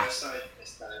 it's a Oh, task. sorry, I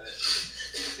started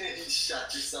it. You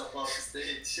shot yourself off the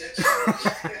stage.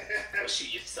 Or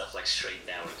shoot yourself like straight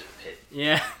down into the pit.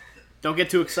 Yeah. Don't get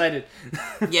too excited.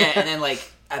 Yeah, and then like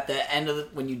at the end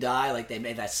of when you die, like they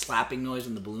made that slapping noise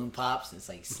when the balloon pops, and it's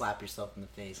like slap yourself in the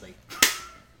face like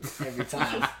every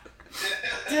time.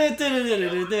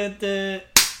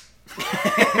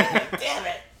 Damn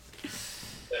it!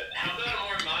 How about a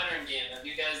more modern game? Have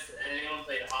you guys, anyone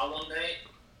played Hollow Knight?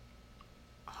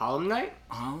 Hollow Knight?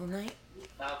 Hollow Knight?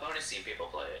 I've already seen people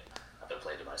play it. I haven't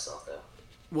played it myself though.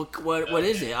 What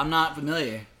is it? I'm not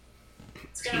familiar.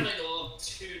 It's kind of like a little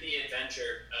 2D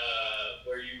adventure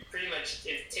where you pretty much,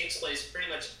 it takes place pretty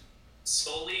much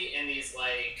solely in these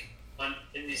like,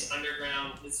 in these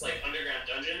underground, this like underground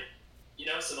dungeon, you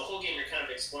know, so the whole game you're kind of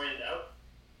exploring it out.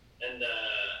 And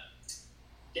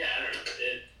yeah, I don't know,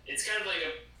 it's kind of like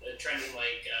a trending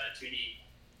like 2D,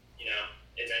 you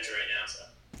know, adventure right now, so.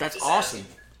 That's Just awesome.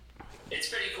 It's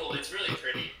pretty cool, it's really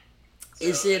pretty.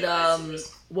 Is So, it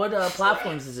it's what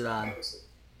platforms is it on?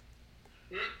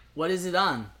 Hmm? What is it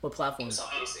on? What It's platforms? on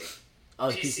PC. Oh,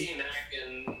 it's PC, PC. Mac,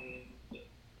 and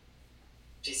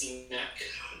PC, Mac,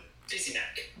 PC,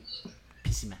 Mac.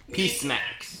 PC Mac. Peace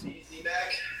Max. Easy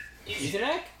back. Easy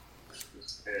Mac?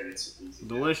 It's easy.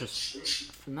 Delicious.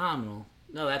 Phenomenal.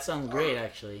 No, that sounds great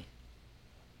actually.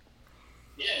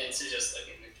 Yeah, it's just like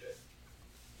into it.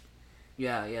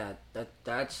 Yeah.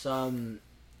 That's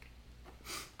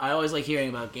I always like hearing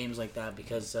about games like that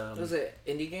because Was it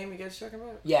indie game you guys talking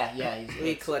about? yeah.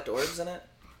 We collect orbs in it.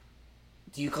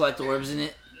 Do you collect orbs in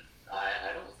it?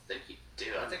 I don't think you do.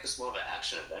 I think it's more of an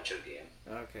action adventure game.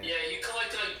 Okay. Yeah, you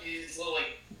collect like these little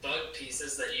like bug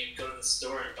pieces that you go to the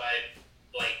store and buy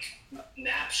like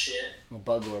nap shit. Well,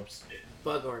 bug orbs.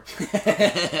 Bug orbs.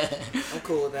 yeah, I'm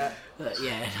cool with that.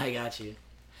 I got you.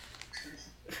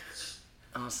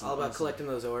 Awesome. All about awesome. collecting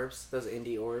those orbs, those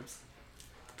indie orbs.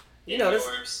 You Indie notice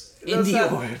orbs. those Indie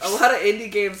have- orbs. A lot of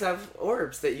indie games have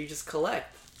orbs that you just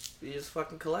collect. You just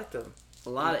fucking collect them. A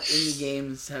lot of indie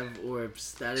games have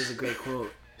orbs. That is a great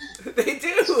quote. They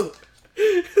do.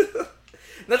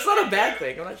 That's not a bad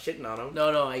thing. I'm not shitting on them.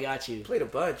 No, I got you. Played a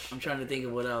bunch. I'm trying to think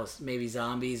of what else. Maybe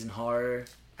zombies and horror.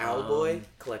 Owlboy,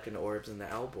 collecting orbs in the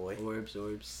Owlboy. Orbs.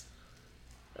 Is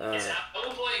Owlboy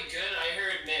good? I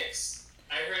heard mixed.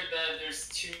 I heard that there's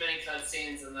too many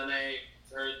cutscenes, and then I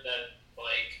heard that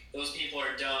like those people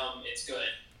are dumb. It's good.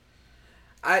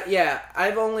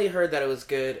 I've only heard that it was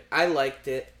good. I liked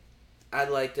it. I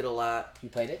liked it a lot. You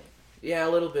played it? Yeah, a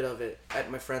little bit of it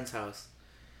at my friend's house,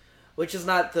 which is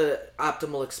not the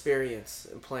optimal experience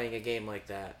in playing a game like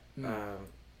that.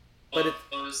 But it,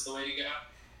 was the way to go,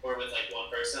 or with like one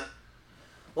person.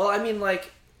 well, I mean,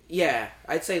 like, yeah,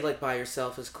 I'd say like by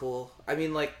yourself is cool. I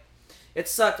mean, like, it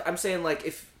sucked. I'm saying like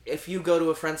if you go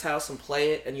to a friend's house and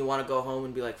play it, and you want to go home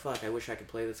and be like, fuck, I wish I could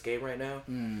play this game right now.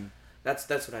 That's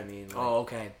what I mean. Like, Oh,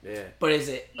 okay. yeah. But is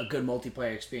it a good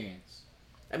multiplayer experience?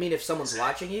 I mean, if someone's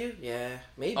watching you, yeah,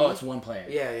 maybe. Oh, it's one player.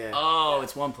 Yeah. Oh,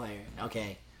 it's one player.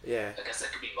 Okay. Yeah. I guess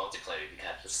that could be multiplayer if you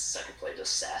have the second player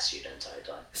just sass you the entire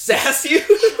time. Sass you.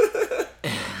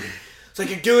 It's like,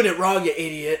 you're doing it wrong, you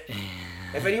idiot.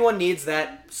 If anyone needs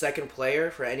that second player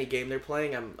for any game they're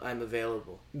playing, I'm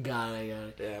available. Got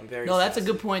it. Yeah, I'm very. No, that's a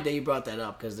sassy. good point that you brought that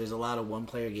up because there's a lot of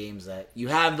one-player games that you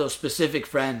have those specific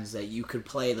friends that you could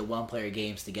play the one-player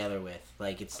games together with.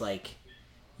 Like it's like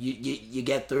you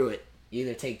get through it. You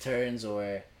either take turns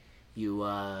or you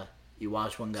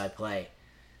watch one guy play.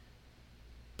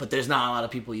 But there's not a lot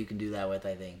of people you can do that with,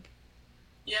 I think.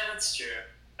 Yeah, that's true.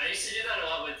 I used to do that a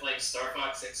lot with like Star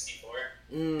Fox 64.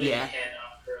 Mm, Yeah. Hand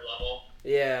off per level.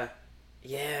 Yeah.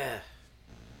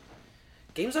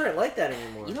 Games aren't like that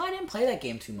anymore. You know, I didn't play that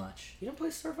game too much. You don't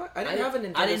play Star Fox? I didn't have a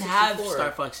Nintendo I didn't have 64.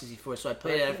 Star Fox 64, so I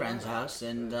played it at a friend's house,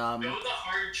 and Go with the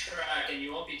hard track, and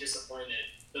you won't be disappointed.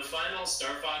 The final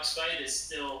Star Fox fight is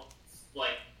still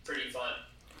like pretty fun.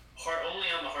 Only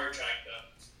on the hard track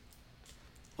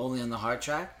though. only on the hard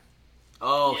track.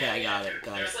 Oh, okay, Yeah, I got it.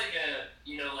 There's like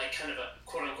a like kind of a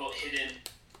quote unquote hidden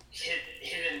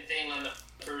thing on the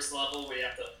first level where you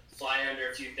have to fly under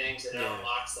a few things and it Yeah.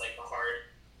 unlocks like a hard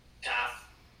path.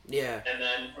 Yeah. And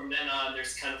then from then on,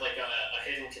 there's kind of like a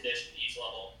hidden condition each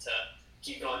level to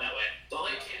keep going that way. But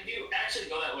like if you actually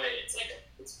go that way,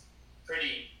 it's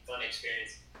pretty fun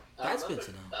experience. I That's good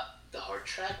remember, to know. The hard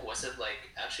track, was it like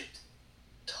actually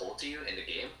told to you in the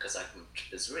game? Because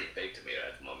it's really big to me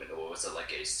at the moment. Or was it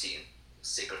like a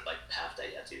secret like path that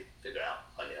you had to figure out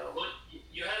on your own? Well,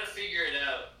 you had to figure it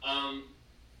out.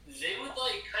 They would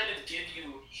like kind of give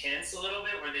you hints a little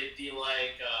bit where they'd be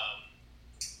like,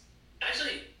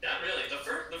 Actually, not really.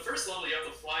 The first level you have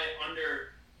to fly under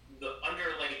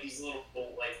like these little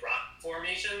like rock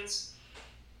formations,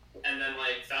 and then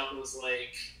like Falco was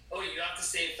like, "Oh, you have to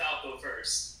save Falco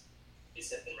first." He's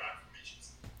hitting rock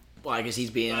formations. Well, I guess he's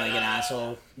being like an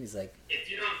asshole. He's like, If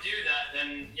you don't do that,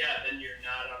 then you're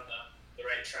not on the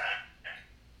right track.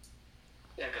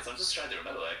 Yeah, because I'm just trying to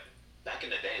remember, like, back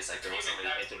in the days, like, there wasn't really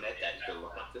internet that you could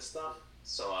look up this stuff.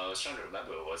 So I was trying to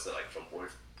remember, was it, like, from word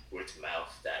to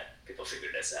mouth that people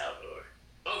figured this out, or...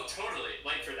 Oh, totally.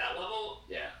 Like, for that level,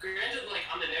 Yeah. granted, like,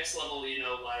 on the next level, you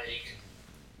know, like,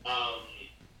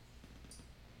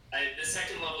 the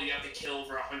second level you have to kill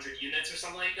over 100 units or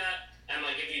something like that, and,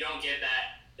 like, if you don't get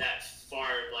that far,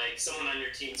 like, someone on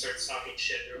your team starts talking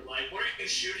shit, they're like, what are you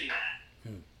shooting at?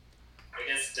 I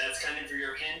guess that's kind of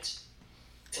your hint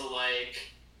to,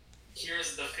 like,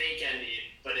 here's the fake ending,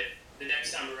 but if the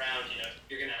next time around, you know,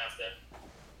 you're gonna have to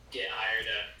get higher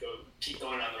to keep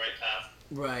going on the right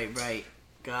path. right,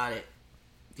 got it.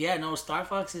 Yeah, no, Star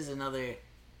Fox is another.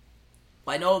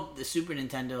 I know the Super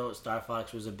Nintendo Star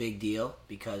Fox was a big deal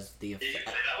because the. Did you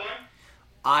play that one?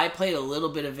 I played a little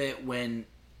bit of it when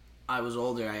I was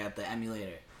older. I got the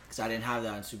emulator because I didn't have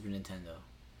that on Super Nintendo.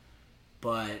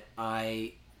 But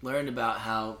I learned about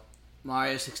how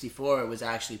Mario 64 was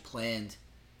actually planned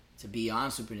to be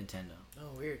on Super Nintendo.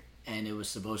 Oh, weird. And it was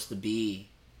supposed to be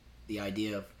the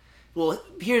idea of... Well,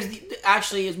 here's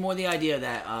actually is more the idea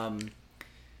that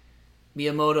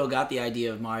Miyamoto got the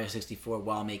idea of Mario 64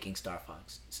 while making Star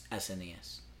Fox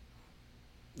SNES.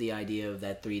 The idea of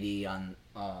that 3D on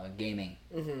gaming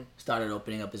started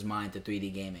opening up his mind to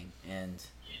 3D gaming, and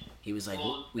he was like,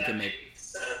 Well, "We that can make." makes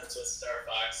sense with Star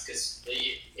Fox because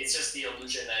it's just the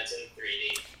illusion that's in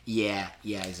 3D. Yeah,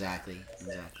 exactly.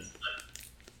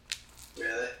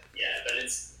 Really? Yeah, but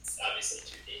it's obviously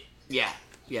 2D.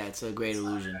 Yeah, it's a great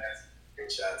illusion.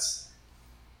 Screenshots.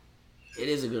 It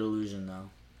is a good illusion, though.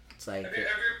 It's like Have you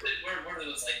ever played one of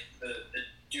those like the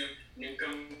Duke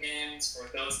Nukem games or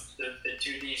those the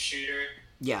 2D shooter?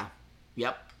 Yep.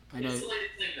 I know. It's like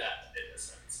that in a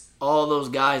sense. All those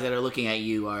guys that are looking at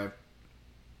you are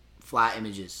flat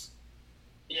images.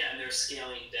 Yeah, and they're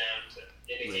scaling down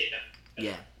to indicate them.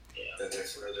 Yeah. That they're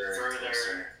further and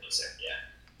closer. Yeah.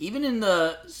 Even in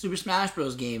the Super Smash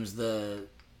Bros. Games, the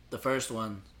first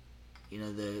one, you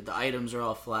know, the items are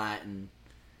all flat, and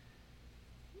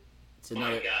it's Oh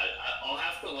another. my god, I'll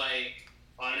have to like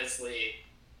honestly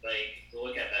like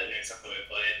look at that next time I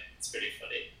play it. It's pretty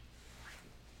funny.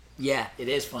 Yeah, it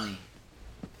is funny.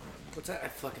 What's that? I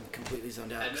fucking completely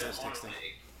zoned out because I was texting.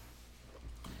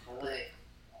 Play.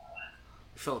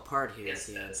 Fell apart here Yes,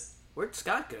 at the end. that's Where'd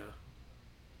Scott go?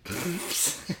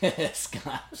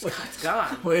 Scott. Scott's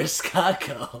gone. Where's Scott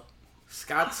go?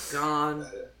 Scott's gone.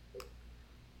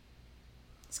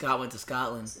 Scott went to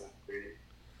Scotland. pretty.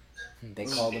 They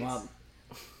called him up.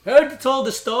 Heard you told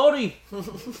the story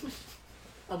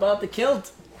about the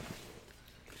kilt.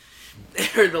 They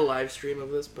heard the live stream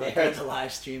of this, They but heard the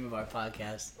live stream of our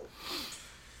podcast.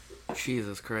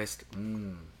 Jesus Christ.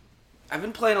 I've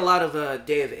been playing a lot of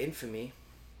Day of Infamy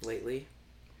lately.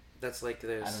 That's like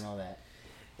there's. I don't know that.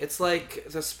 It's like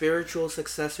the spiritual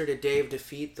successor to Day of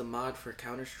Defeat, the mod for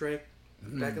Counter-Strike.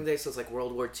 Back in the day, so it's like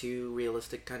World War II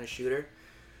realistic kind of shooter.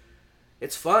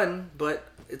 It's fun, but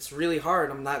it's really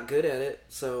hard. I'm not good at it,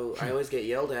 so I always get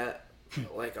yelled at,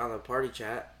 like on the party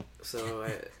chat. So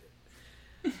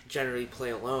I generally play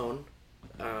alone.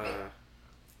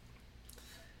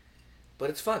 But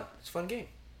it's fun. It's a fun game.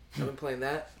 I've been playing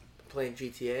that. Playing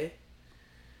GTA.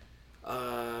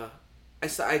 I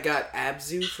got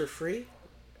Abzu for free.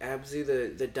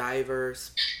 Abzu, the diver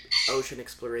ocean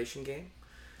exploration game.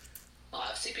 Oh,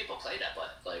 I've seen people play that,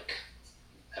 but like,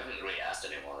 I haven't really asked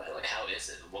anyone. Like, how is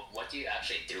it? What do you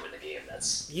actually do in the game?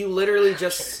 That's You literally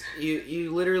just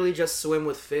you literally just swim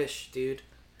with fish, dude.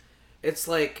 It's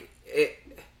like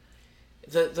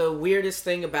the weirdest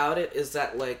thing about it is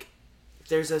that like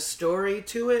there's a story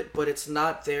to it, but it's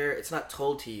not there. It's not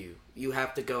told to you. You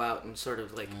have to go out and sort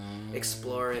of like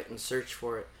explore it and search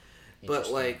for it. But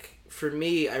like for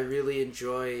me, I really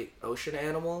enjoy ocean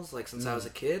animals. Like since I was a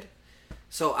kid.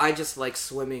 So I just like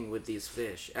swimming with these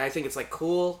fish. And I think it's like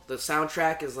cool. The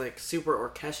soundtrack is like super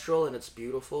orchestral and it's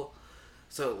beautiful.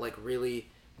 So it like really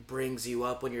brings you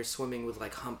up when you're swimming with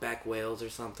like humpback whales or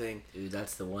something. Dude,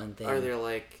 that's the one thing. Or they're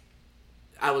like,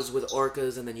 I was with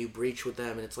orcas and then you breach with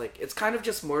them and it's like, it's kind of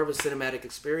just more of a cinematic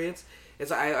experience.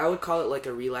 It's I would call it like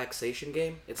a relaxation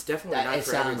game. It's definitely not it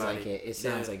for sounds everybody. like it. It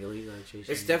sounds like a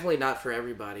relaxation. It's definitely not for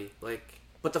everybody. Like,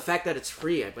 but the fact that it's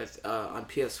free, on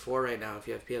PS4 right now, if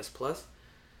you have PS Plus,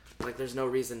 like, there's no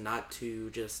reason not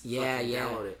to just fucking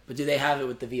download it. But do they have it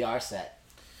with the VR set?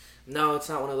 No, it's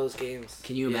not one of those games.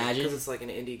 Can you imagine? Because it's like an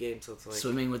indie game, so it's like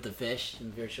Swimming with the fish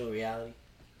in virtual reality.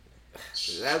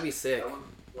 that would be sick.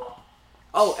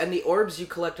 Oh, and the orbs you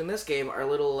collect in this game are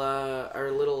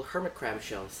little hermit crab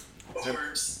shells.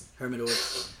 Orbs. Hermit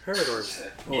orbs. Hermit orbs.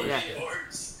 Oh, yeah.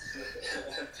 Orbs.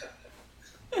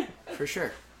 For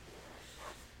sure.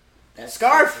 That's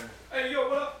Scarf! awesome. Hey, yo,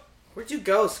 what up? Where'd you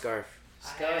go, Scarf?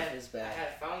 Scarf is I back. had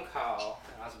a phone call.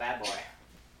 I was a bad boy.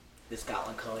 Did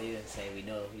Scotland call you and say, we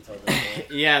know you told us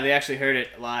that? Yeah, they actually heard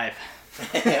it live.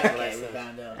 Okay, we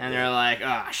found out. And they're like,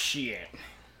 oh, shit.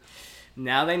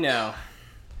 Now they know.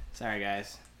 Sorry,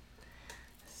 guys.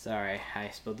 Sorry, I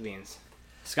spilled the beans.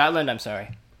 Scotland, I'm sorry.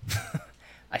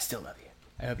 I still love you.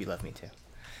 I hope you love me, too.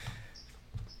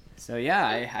 So, yeah,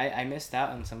 I missed out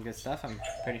on some good stuff, I'm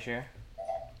pretty sure.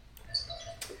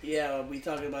 Yeah, we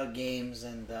talked about games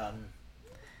and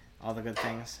All the good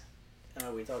things.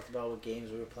 we talked about what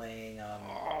games we were playing.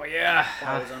 Oh, yeah.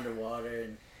 I was underwater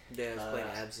and Yeah, I was playing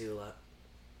Abzu a lot.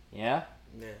 Yeah?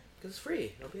 Yeah. Because it's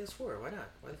free. On PS4. Why not?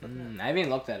 Why the fuck not? I haven't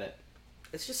even looked at it.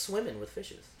 It's just swimming with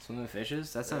fishes. Swimming with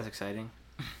fishes? That sounds exciting.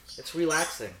 It's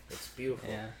relaxing. It's beautiful.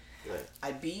 Yeah. Good.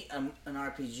 I beat an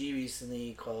RPG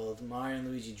recently called Mario and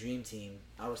Luigi Dream Team.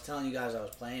 I was telling you guys I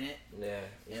was playing it, Yeah.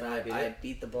 You and finally beat I it?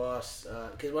 beat the boss.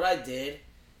 Because what I did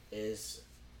is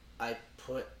I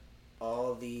put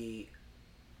all the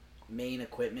main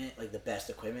equipment, like the best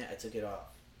equipment, I took it off,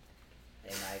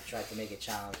 and I tried to make it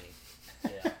challenging.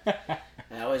 Yeah.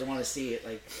 And I always want to see it,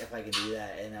 like if I could do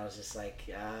that, and I was just like,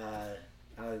 I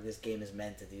don't think this game is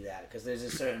meant to do that because there's a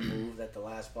certain move that the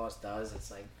last boss does.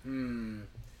 It's like,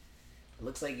 it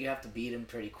looks like you have to beat him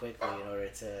pretty quickly in order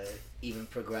to even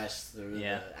progress through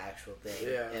Yeah. the actual thing.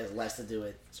 Yeah. It has less to do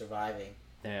with surviving.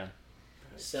 Yeah.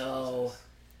 So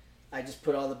I just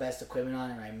put all the best equipment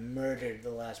on and I murdered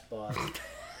the last boss.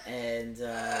 And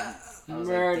I was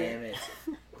like, damn it.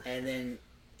 And then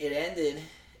it ended,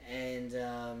 and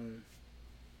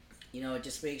it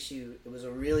just makes you. It was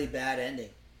a really bad ending.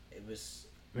 It was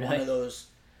one Really? of those.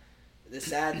 The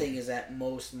sad thing is that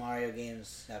most Mario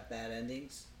games have bad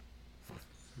endings,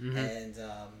 and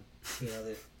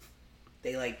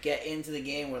they like get into the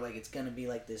game where like it's gonna be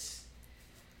like this,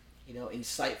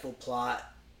 insightful plot.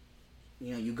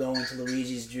 You go into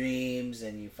Luigi's dreams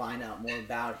and you find out more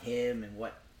about him and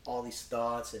what all these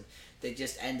thoughts, and they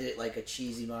just ended it like a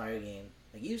cheesy Mario game.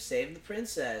 Like, you saved the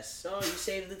princess. Oh, you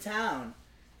saved the town.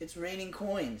 It's raining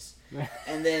coins.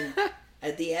 And then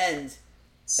at the end,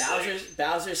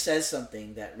 Bowser says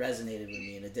something that resonated with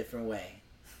me in a different way.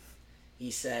 He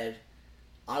said,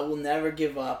 I will never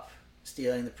give up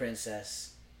stealing the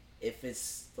princess. If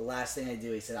it's the last thing I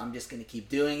do, he said, I'm just going to keep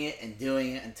doing it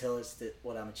until it's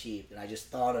what I'm achieved. And I just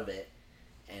thought of it,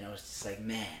 and I was just like,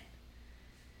 man,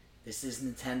 this is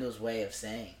Nintendo's way of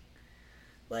saying.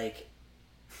 Like,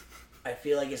 I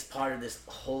feel like it's part of this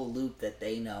whole loop that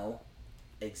they know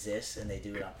exists, and they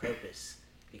do it on purpose.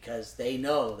 Because they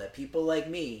know that people like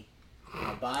me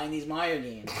are buying these Mario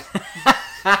games,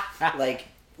 like,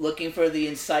 looking for the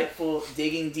insightful,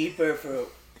 digging deeper for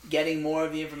getting more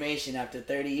of the information after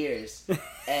 30 years.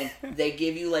 And they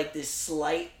give you, like, this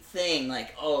slight thing,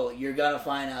 like, oh, you're gonna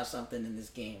find out something in this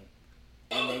game.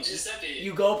 And then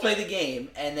you go play the game,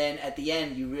 and then at the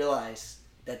end you realize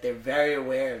that they're very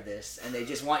aware of this, and they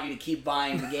just want you to keep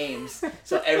buying the games.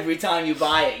 So every time you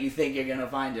buy it, you think you're gonna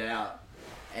find it out.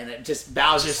 And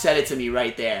Bowser said it to me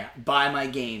right there. Buy my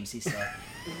games, he said.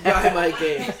 Buy my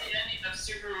game. The ending of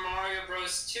Super Mario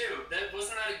Bros. 2.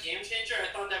 Wasn't that a game changer? I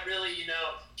thought that really,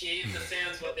 gave the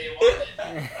fans what they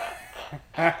wanted.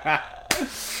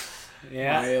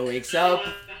 Yeah. Mario wakes up.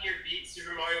 Anyone here beat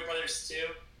Super Mario Bros. 2?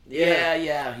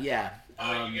 Yeah.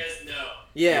 Oh, you guys know.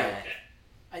 Yeah.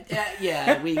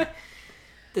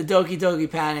 The Doki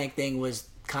Doki Panic thing was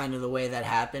kind of the way that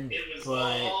happened, It was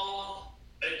but all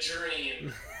a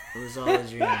dream. it was all a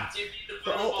dream. You beat the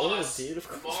We're final all old, boss. dude. Of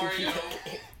course we Mario beat that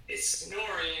game. is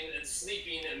snoring and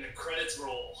sleeping, and the credits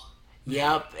roll.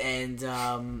 Yep, and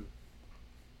then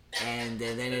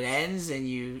it ends, and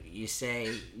you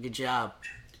say, "Good job."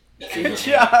 Good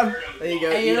job. There you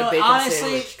go. And, Eat a bacon honestly,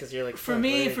 sandwich because you're like. For fuck,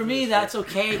 me, what is that's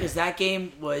okay because that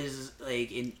game was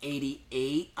like in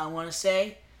 '88, I want to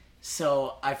say.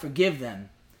 So I forgive them.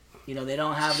 They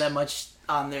don't have that much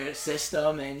on their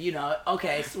system, and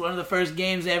okay, it's one of the first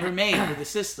games they ever made with the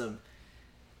system.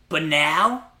 But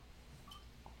now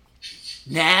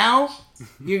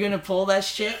you're gonna pull that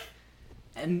shit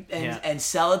and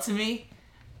sell it to me.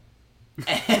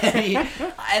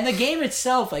 And the game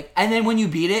itself, and then when you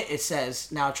beat it, it says,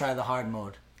 now try the hard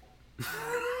mode.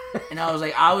 And I was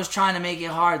like, I was trying to make it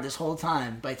hard this whole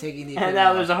time by taking the And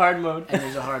that was a hard mode. and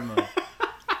there's a hard mode.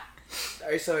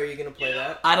 So are you gonna play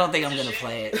that? I don't think I'm gonna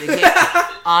play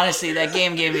it. Honestly, that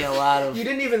game gave me a lot of. You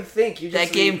didn't even think. You just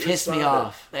That game pissed me responded.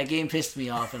 off. That game pissed me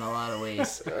off in a lot of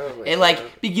ways. Oh my It like,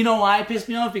 God. you know why it pissed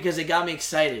me off? Because it got me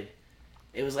excited.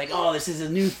 It was like, oh, this is a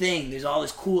new thing. There's all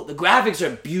this cool. The graphics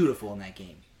are beautiful in that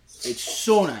game. It's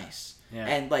so nice. Yeah.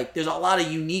 And like, there's a lot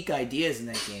of unique ideas in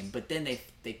that game. But then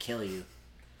they kill you.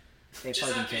 They Just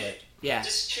fucking have kill to- it. Yeah.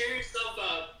 Just cheer yourself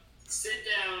up, sit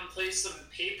down, play some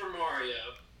Paper Mario.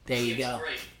 There you It's go.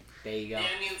 Great. There you The go.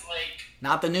 ending's like,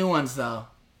 Not the new ones though.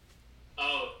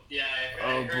 oh yeah,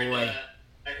 I Oh, heard. boy.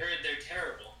 I heard they're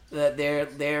terrible.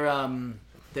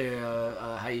 They're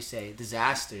how you say,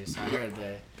 disasters. I heard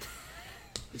that.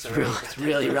 It's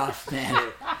really rough, man.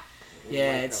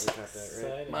 Yeah, it's Probably got that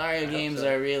right. Mario games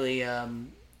are really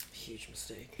Huge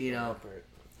mistake. you know.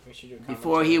 We should do a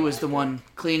Before he was the commentary one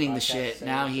cleaning the podcast shit,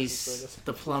 saying now that he's before this.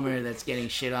 the plumber that's getting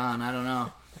shit on. I don't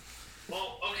know.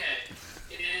 Well, okay.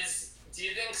 Do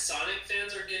you think Sonic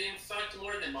fans are getting fucked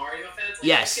more than Mario fans? Like,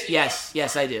 Yes, who's getting yes, fucked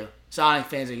yes, more? I do. Sonic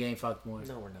fans are getting fucked more.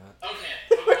 No, we're not. Okay,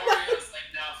 but Mario's like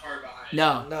now far behind.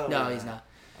 No, No, he's not.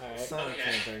 Alright. Sonic Okay.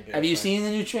 fans aren't getting Have you fucked. seen the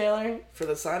new trailer? for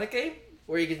the Sonic game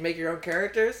where you can make your own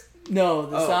characters? No,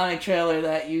 the Oh. Sonic trailer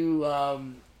that you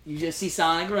just see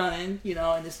Sonic running, you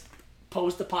know, in this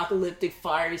post-apocalyptic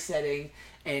fiery setting,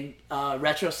 and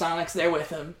Retro Sonic's there with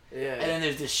him, Yeah. and then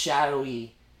there's this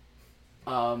shadowy,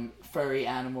 furry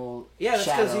animal. Yeah, that's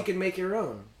because shadow. you can make your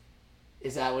own.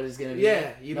 Is that what it's gonna be?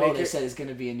 Yeah, you no, make they it- said it's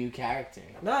gonna be a new character.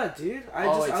 Nah, dude.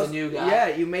 It's a new guy? Yeah,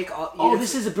 you make all. Oh, it's-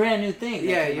 this is a brand new thing.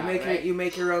 that Yeah, came you out, make right? you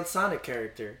make your own Sonic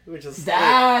character, which is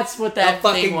That's what the that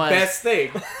fucking thing was. best thing.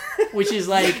 Which is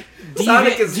like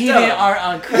Sonic is deviant dumb. art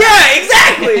on crack. Yeah,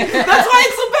 exactly. That's why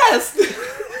it's the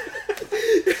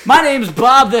best. My name's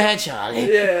Bob the Hedgehog.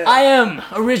 Yeah. I am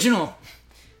original.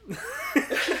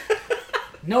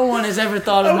 No one has ever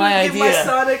thought of my give idea. my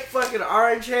Sonic fucking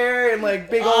orange hair and like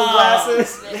big old Oh.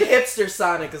 glasses. Hipster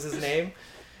Sonic is his name.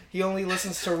 He only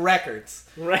listens to records.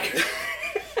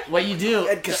 What you do,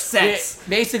 And cassettes.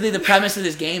 basically the premise of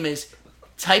this game is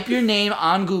type your name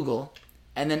on Google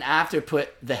and then after put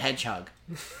the Hedgehog.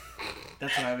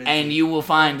 That's what I'm And you will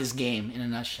find this game in a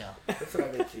nutshell. That's what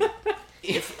I'm into.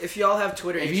 If y'all have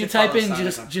Twitter, If you should type follow in Sonic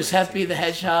just on just Twitter, Happy too. the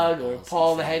Hedgehog or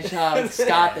Paul the Hedgehog,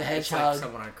 Scott the It's like Hedgehog,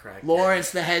 someone on crack.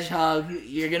 Lawrence the Hedgehog,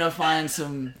 you're gonna find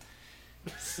some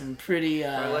pretty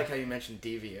I like how you mentioned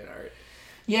DeviantArt.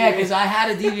 yeah, because I had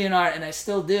a DeviantArt and I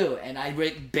still do, and I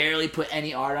barely put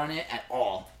any art on it at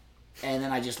all, and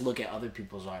then I just look at other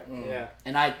people's art. Yeah.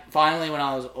 And I finally, when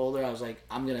I was older, I was like,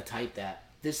 I'm gonna type that.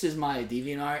 This is my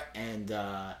DeviantArt, and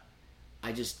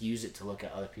I just use it to look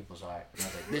at other people's art. And I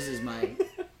was like, this is my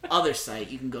other site.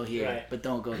 You can go here, Right. but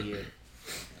don't go here.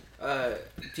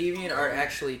 DeviantArt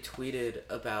actually tweeted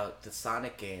about the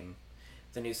Sonic game.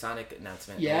 The new Sonic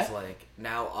announcement Yeah. is like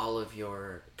now all of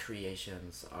your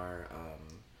creations are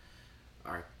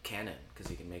canon because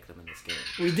you can make them in this game.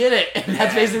 We did it. And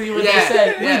that's basically what they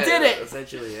said. Yeah, We did it.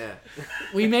 Essentially, yeah.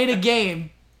 We made a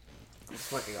game. It's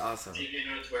fucking awesome. Do you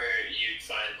know it's where you'd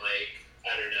find like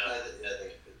I don't know. I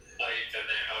think Oh, you've been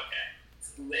there.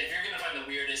 Okay. If you're gonna find the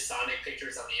weirdest Sonic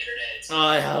pictures on the internet, it's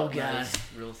Oh god.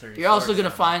 Rule 34. You're also gonna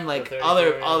find like The 34, other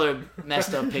yeah. other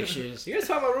messed up pictures. You guys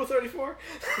talking about Rule 34?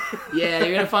 Yeah,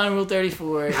 you're gonna find Rule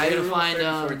 34. You're I gonna Rule find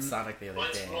 34 in Sonic the other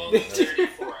what's day. Rule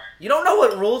 34. You don't know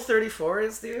what Rule 34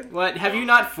 is, dude? What? Have you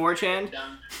not 4chan?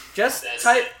 Just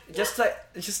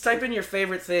That's- type in your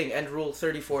favorite thing and Rule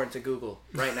 34 into Google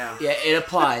right now. Yeah, it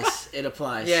applies. It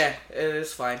applies. Yeah, it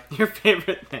is fine. Your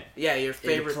favorite thing. Yeah, your It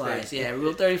favorite applies. thing. Yeah,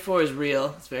 Rule 34 is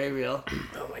real. It's very real.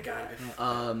 Oh my god. You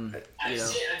I've know.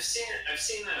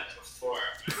 seen that before.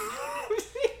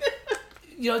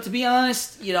 You know, to be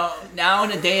honest, you know, now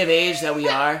in the day of age that we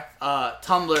are,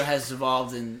 Tumblr has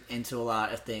evolved into a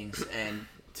lot of things, and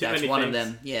Too that's many one of things.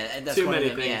 them. Yeah, and that's Too one many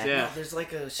of them. things, Yeah. yeah. There's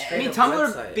like a I straight mean, up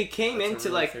Tumblr website. became That's a into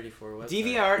Rule like 34 website.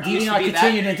 DVR used to DeviantArt be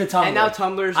continued that, into Tumblr. and now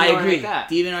Tumblr's I more agree. like that.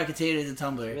 DeviantArt continued into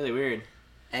Tumblr, Really weird.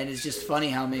 and it's just funny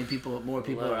how many more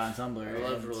people love- are on Tumblr. I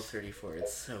love and- Rule 34.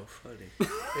 It's so funny.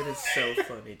 It is so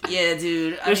funny, dude. Yeah,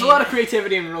 dude. There's a lot of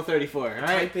creativity in Rule 34, alright?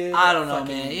 Type in I don't know,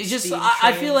 fucking man. It's just Steam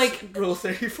I feel Trains, like Rule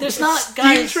 34. there's not Steam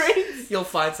guys. Trains? You'll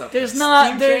find something. There's not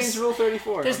Steam there's Trains Rule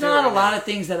 34. There's I'll do not it a right lot now. of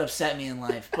things that upset me in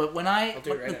life, but when do it right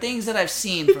the now. things that I've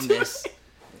seen from this,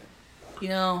 you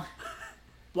know,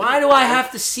 why do I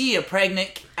have to see a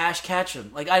pregnant Ash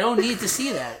Ketchum? Like, I don't need to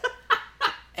see that.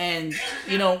 And,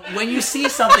 you know, when you see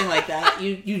something like that,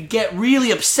 you get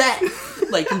really upset.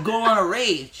 Like, you go on a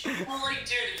rage. Well, like,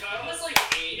 dude, if I was like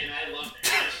 8 and I loved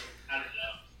Ash, I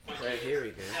don't know. Right, here we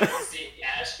go. I would see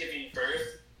Ash giving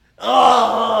birth.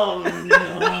 Oh,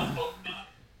 no.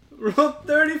 Rule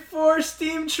 34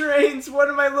 steam trains. What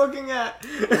am I looking at?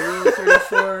 Rule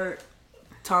 34,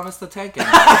 Thomas the Tank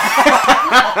Engine.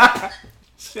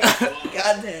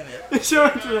 God damn it. Show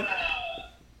it to me.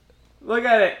 Look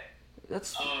at it.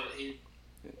 That's.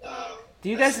 Do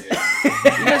you guys? You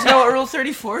guys know what Rule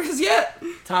 34 is yet?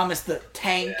 Thomas the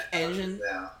Tank Engine.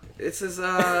 This is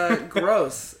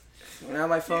gross. Now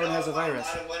my phone has a virus.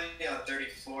 I won a lot of money on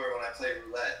 34 when I played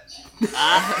roulette.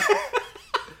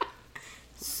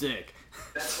 Sick.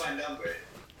 That's my number.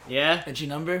 Yeah. What's your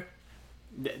number?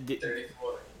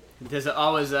 34. Does it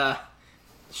always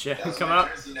shit That was come my up?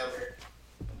 jersey number.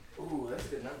 Ooh, that's a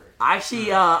good number.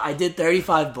 Actually, I did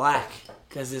 35 black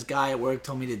because this guy at work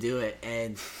told me to do it,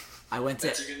 and I went to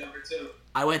That's a good number too.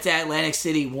 Atlantic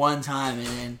City one time, and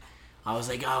then I was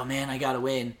like, oh man, I gotta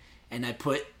win, and I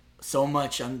put so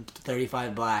much on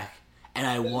 35 black, and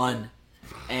I won,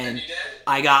 and You did?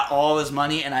 I got all this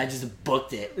money, and I just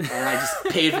booked it, and I just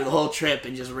paid for the whole trip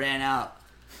and just ran out,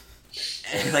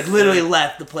 and like literally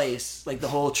left the place like the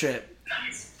whole trip.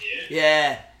 Nice, dude.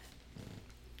 Yeah,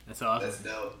 That's awesome. That's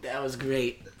dope. that was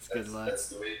great. Good luck. That's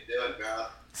the way to do it, bro.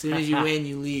 As soon as you win,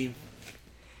 you leave.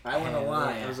 I went to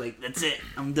lie. I was like, that's it.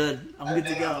 I'm done. I'm good to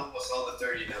I think I have go. almost all the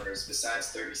 30 numbers besides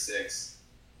 36.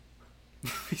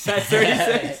 Besides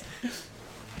 36.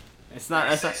 It's not.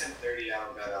 That's 36 not. and 30 I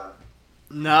don't bet on.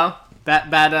 No.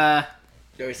 Bad.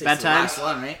 36 Bad is the last times?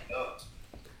 one, right? No,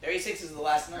 36 is the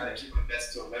last I gotta number. keep my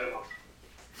best to a minimum.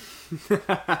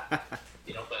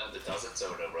 You don't play on the dozens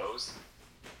or the rows?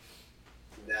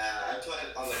 Nah, I put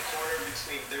on the corner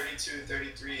between 32,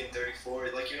 33, and 34.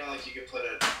 Like, you know, like you could put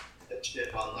a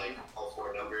chip on like all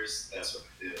four numbers. That's what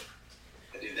I do.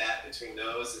 I do that between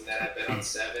those, and then I bet on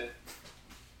 7.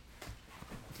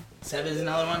 7 is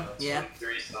another one? Yeah.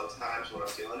 23 sometimes when I'm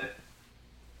feeling it.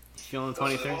 Feeling But for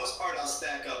the 23. most part, I'll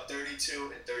stack up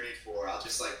 32 and 34. I'll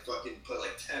just like fucking put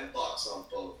like $10 on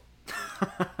both.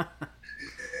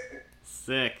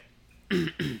 Sick.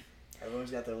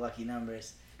 Everyone's got their lucky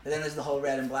numbers. And then there's the whole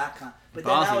red and black con. But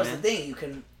then Ballsy, that was man. the thing. You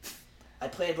can. I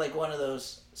played like one of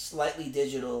those slightly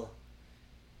digital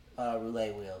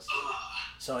roulette wheels.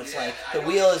 So it's like I the know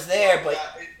wheel what is you're there, talking but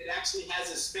about. It actually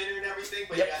has a spinner and everything,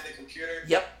 but Yep. you have the computer.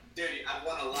 yep, Dude, I've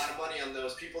won a lot of money on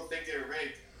those. People think they're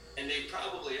rigged, and they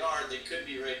probably are. They could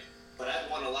be rigged, but I've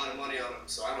won a lot of money on them,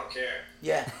 so I don't care.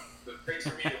 yeah, But it's great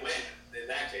for me to win in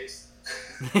that case.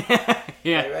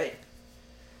 Yeah. right.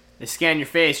 They scan your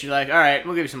face. You're like, all right,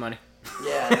 we'll give you some money.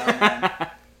 Yeah, no, man.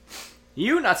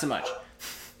 You, not so much.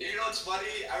 You know what's funny?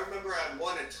 I remember I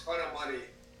won a ton of money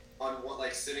on one,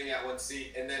 like sitting at one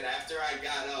seat, and then after I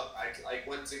got up, I like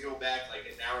went to go back like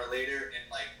an hour later,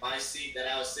 and like my seat that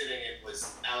I was sitting in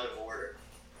was out of order.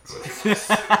 So they just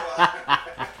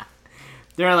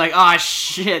They're like, oh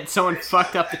shit, someone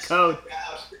fucked up the code.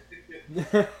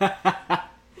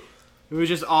 It was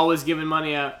just always giving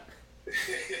money out.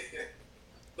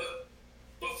 But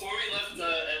before we left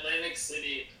Atlantic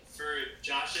City for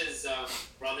Josh's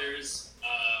brother's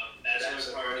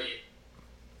bachelor party,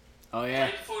 Oh yeah.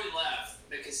 right before we left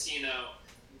the casino,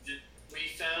 we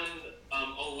found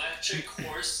electric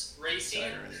horse racing.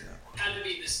 Had to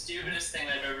be the stupidest thing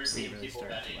I've ever seen people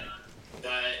betting on.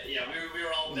 But yeah, we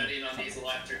were all betting on these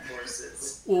electric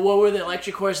horses. Well, what were the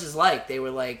electric horses like? They were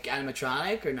like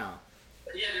animatronic or no?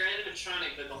 Yeah, they're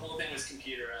animatronic, but the whole thing was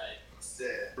computerized.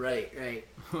 Right, right.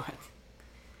 What?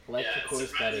 Electric Yeah, horse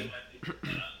surprising betting. what people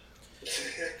bet on.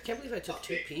 I can't believe I took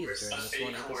 2 P's during A this fake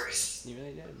one episode. horse You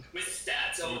really did. with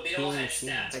stats. Oh, they all had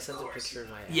stats. I of sent a course. picture of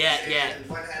my Yeah, yeah.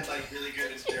 One had like really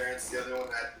good endurance, the other one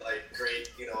had like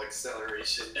great, you know,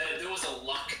 acceleration. There was a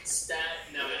luck stat.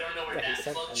 No, I don't know where Yeah, he that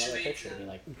sent another fluctuates picture to me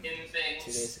like in 2 things.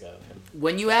 days ago.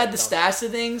 When you add the stats to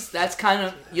things, that's kind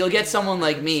of you'll get someone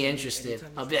like me interested.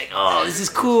 I'll be like, oh, this is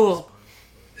cool.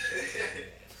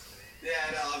 Yeah,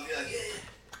 I know, I'll be like,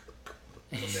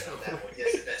 yeah. On that one, he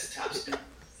has the best top speed.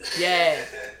 Yeah.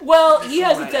 Well, he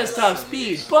has the desktop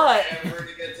speed, but And we're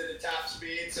to get to the top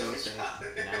speed, so it's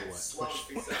slow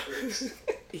acceleration.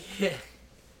 yeah.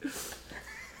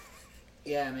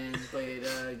 Yeah, man.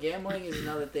 But gambling is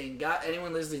another thing.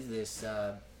 Anyone listening to this,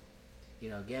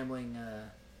 gambling.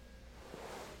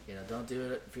 Don't do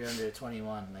it if you're under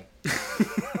 21. Like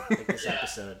this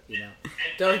episode.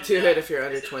 Don't do it if you're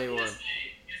under 21. PSA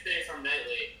from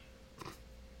Nightly.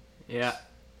 Yeah.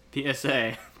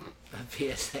 PSA.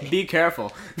 PSA. Be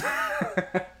careful.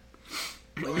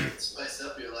 Spice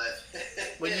up your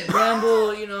life. When you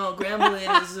gamble, gambling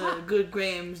is good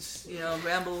games.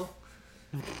 Gamble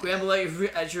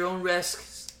at your own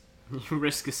risks.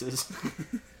 Riskuses.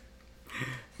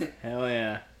 Hell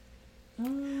yeah.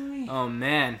 Oh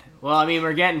man. Well, I mean,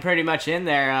 we're getting pretty much in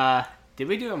there. Did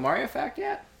we do a Mario fact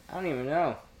yet? I don't even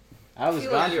know. I was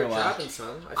feel gone like for you a were while. dropping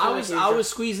some. I feel was like you were I was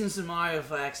squeezing some Mario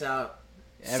facts out.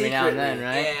 Every now and then,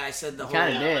 secretly, right? Yeah, I said the whole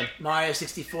Kind of did. Mario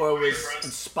 64 was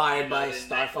inspired by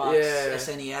Star Fox Yeah.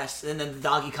 SNES, and then the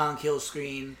Donkey Kong kill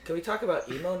screen. Can we talk about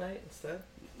emo night instead?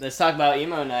 Let's talk about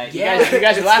emo night. Yeah. You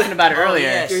guys were laughing about it Oh, earlier.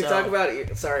 yeah. Can we So- talk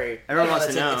about? Sorry. Everyone No, wants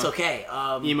it's, to know. it's okay.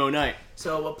 Emo night.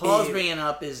 So what Paul's bringing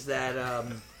up is that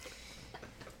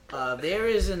there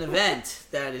is an event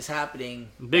that is happening.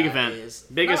 Big that event. is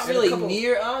Biggest- not really In a couple-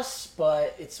 near us,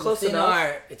 but it's Close within enough.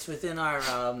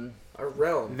 our Our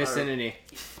realm. Vicinity.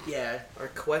 our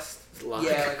Quest log.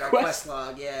 like our quest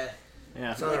log. Yeah.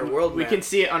 Yeah. It's on our world We map. can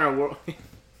see it on our world.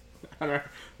 On our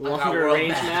longer world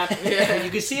range map. Yeah,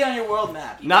 you can see it on your world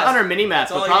map. You Not guys- on our mini map,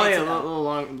 that's all but you probably need a to know. little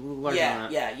larger than Yeah,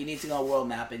 that. yeah. You need to go world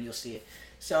map and you'll see it.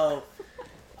 So,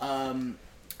 I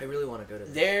really want to go to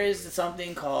this. there is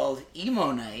something called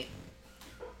Emo Night,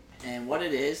 and what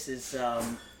it is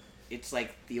it's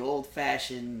like the old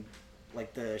fashioned,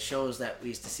 like the shows that we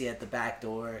used to see at the back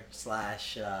door /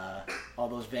 all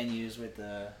those venues with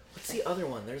the. What's the other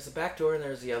one? There's the back door and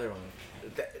there's the other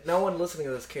one. No one listening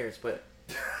to this cares, but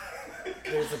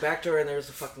there's the back door and there's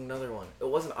the fucking another one. It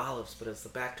wasn't Olives, but it's the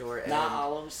back door and Not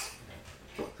olives.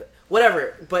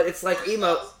 whatever. But it's like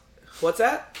emo. What's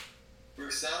that?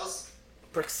 Bruxelles?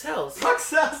 Bruxelles.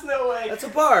 Bruxelles, no way. That's a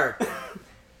bar.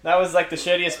 That was like the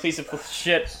shittiest piece of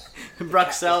shit.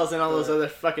 Bruxelles and all those other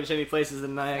fucking shitty places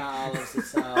in Nyack. Not olives.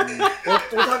 It's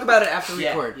We'll talk about it after we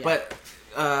Yeah, record. yeah. But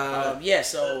yeah.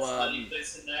 So Funny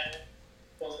place in that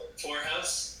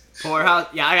poorhouse. Poorhouse.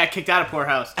 Yeah, I got kicked out of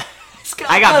Poorhouse.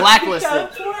 I got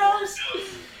blacklisted. Poorhouse.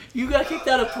 You got kicked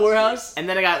out of Poorhouse. And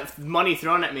then I got money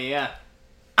thrown at me, yeah.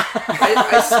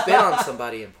 I spit on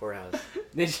somebody in Poorhouse.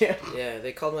 Did you? Yeah,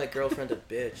 they called my girlfriend a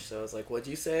bitch. So I was like, "What'd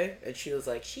you say?" And she was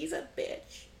like, "She's a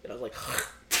bitch." And I was like,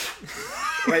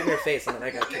 right in her face, and then I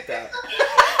got kicked out.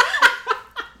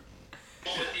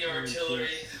 With the artillery.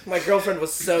 My girlfriend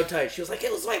was so tight. She was like,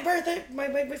 "It was my birthday,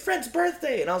 my friend's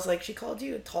birthday," and I was like, "She called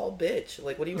you a tall bitch.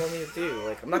 Like, what do you want me to do?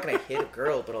 Like, I'm not gonna hit a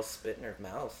girl, but I'll spit in her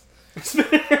mouth." Like,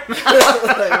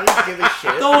 I don't give a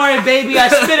shit. Don't worry, baby. I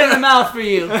spit in her mouth for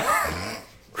you.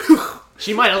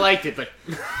 She might have liked it, but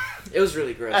It was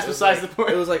really gross. That's It was besides like- the point.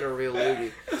 It was like a real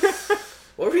loogie.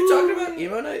 What were we talking about?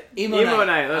 Emo night? Emo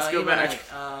night, let's go Emo back.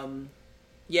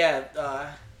 night.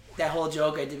 That whole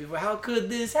joke I did before. How could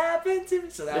this happen to me?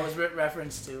 So that was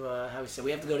reference to how we said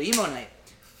we have to go to emo night.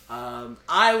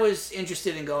 I was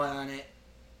interested in going on it.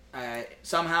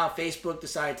 Somehow Facebook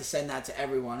decided to send that to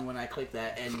everyone when I clicked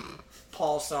that, and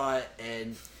Paul saw it,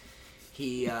 and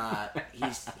he let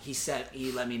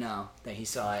me know that he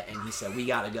saw it, and he said we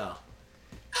gotta go.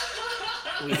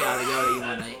 We gotta go to emo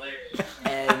That's night,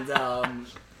 hilarious. and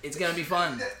it's gonna be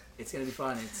fun. It's gonna be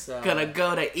fun. It's Gonna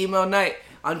go to emo night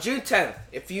on June 10th.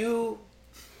 If you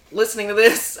listening to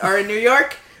this are in New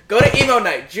York, go to emo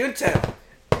night June 10th.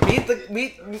 Meet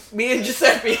me and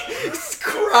Giuseppe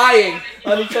crying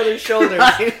on each other's shoulders.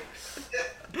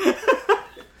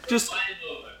 just Fly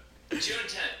over. June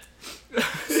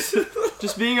 10th.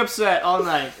 just being upset all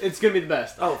night. It's gonna be the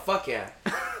best. Oh fuck yeah!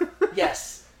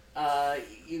 Yes,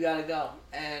 you gotta go,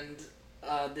 and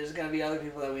there's gonna be other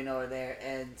people that we know are there.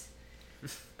 And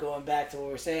going back to what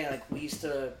we're saying, like we used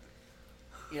to,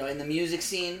 in the music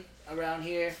scene around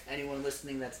here. Anyone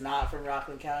listening that's not from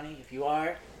Rockland County, if you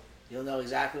are, you'll know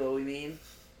exactly what we mean.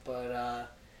 But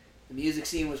the music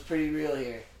scene was pretty real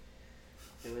here.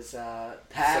 It was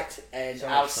packed, and so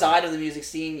much outside of the music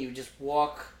scene, you would just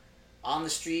walk on the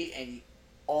street, and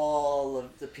all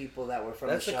of the people that were from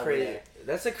That's the the show were crazy. there.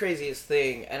 That's the craziest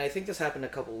thing, and I think this happened a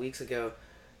couple weeks ago.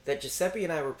 That Giuseppe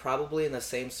and I were probably in the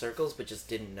same circles, but just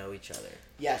didn't know each other.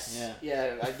 Yes.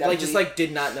 Yeah. I definitely,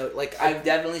 Did not know. Like I've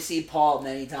definitely seen Paul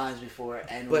many times before,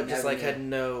 and but we just never like knew. had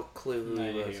no clue who No he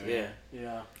idea was. who he Yeah.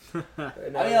 Yeah.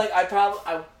 And I mean,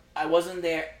 like I wasn't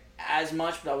there as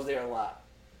much, but I was there a lot.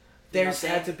 You know there's what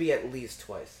I'm had to saying? be at least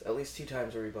twice, at least 2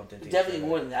 times where we bumped into. Definitely each other.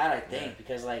 more than that, I think, Yeah.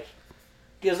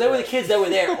 because they were the kids that were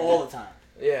there all the time.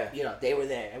 Yeah. They were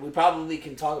there, and we probably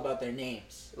can talk about their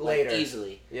names Later.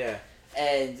 easily. Yeah.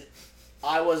 And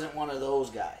I wasn't one of those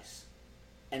guys,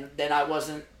 and then I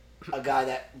wasn't a guy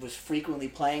that was frequently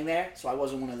playing there, so I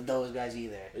wasn't one of those guys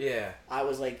either. Yeah. I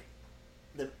was like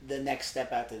the next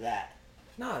step after that.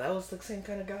 No, that was the same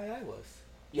kind of guy I was.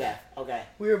 Yeah. Okay.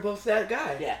 We were both that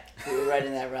guy. Yeah. We were right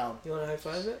in that realm. You want to high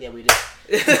five it? Yeah, we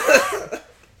did.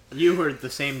 You were the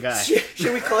same guy.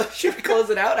 Should we close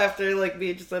it out after like me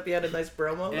and Giuseppe had a nice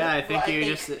promo? Yeah, I think Well, you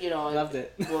just loved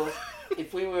it. Well,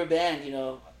 if we were a band,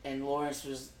 and Lawrence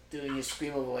was doing his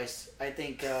screamo voice, I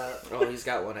think Oh, he's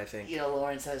got one, I think.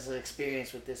 Lawrence has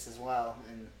experience with this as well,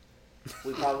 and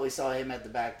we probably saw him at the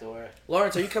back door.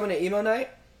 Lawrence, are you coming to emo night?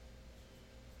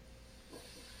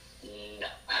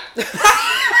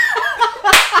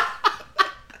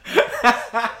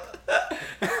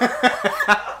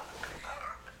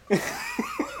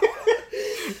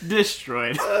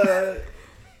 Destroyed.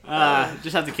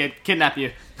 Just have to kidnap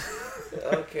you.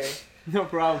 Okay. No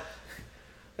problem.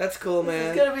 That's cool,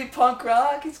 man. It's gonna be punk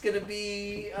rock. It's gonna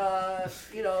be, a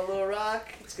little rock.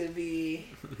 It's gonna be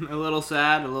A little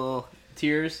sad, a little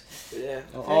tears. Yeah.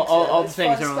 All the It's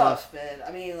things fun everyone loves. stuff, man.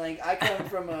 I mean, like, I come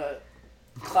from a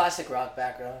classic rock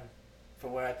background,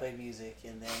 from where I played music,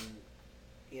 and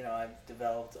then, I've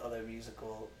developed other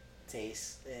musical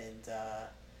tastes, and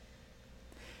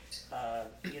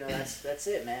that's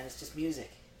it, man. It's just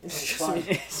music. It's fun.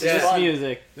 It's Yeah. just Fun.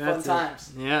 music. Fun That's it.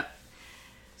 times. Yeah.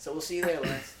 So we'll see you there,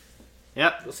 Lawrence.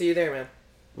 Yep. We'll see you there, man.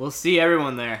 We'll see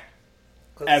everyone there.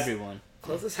 Close, Everyone.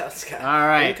 Close this out, Scott. All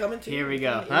right. Are you coming to Here we Emo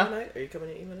go. night? Huh? Emo night? Are you coming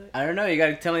to Emo night? I don't know. You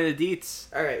gotta tell me the deets.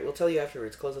 All right, we'll tell you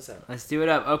afterwards. Close this out. Let's do it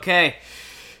up. Okay.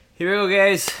 Here we go,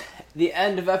 guys. The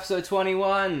end of episode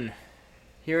 21.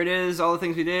 Here it is. All the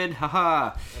things we did.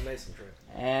 Haha. I'm nice and drunk.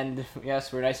 And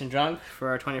yes, we're nice and drunk for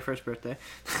our 21st birthday.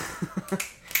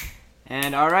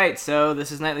 And alright, so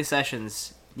this is Nightly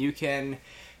Sessions. You can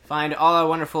find all our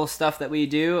wonderful stuff that we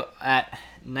do at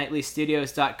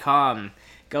nightlystudios.com.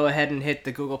 Go ahead and hit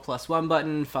the Google +1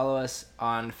 button. Follow us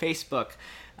on Facebook.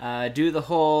 Do the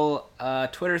whole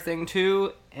Twitter thing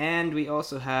too. And we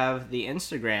also have the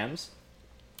Instagrams.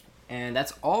 And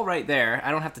that's all right there.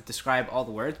 I don't have to describe all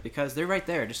the words because they're right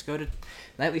there. Just go to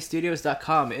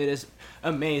nightlystudios.com. It is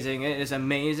amazing. It is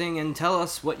amazing. And tell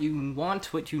us what you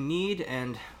want, what you need,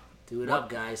 and Do it up,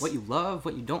 guys. what you love,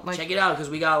 what you don't like. Check it out, because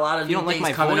we got a lot of If you new don't like things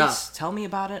my coming voice, up. tell me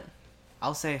about it.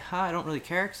 I'll say, I don't really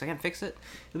care because I can't fix it.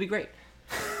 It'll be great.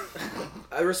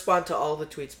 I respond to all the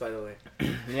tweets, by the way.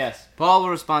 Yes. Paul will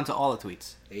respond to all the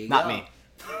tweets. There you Not go. me.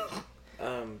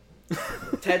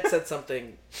 Ted said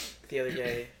something the other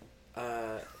day.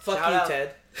 Fuck Shout you, out.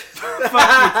 Ted.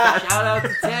 Shout out to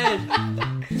Ted.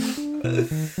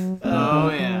 Oh,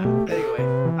 yeah. Anyway.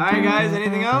 Alright, guys,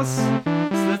 anything else? So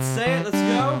let's say it. Let's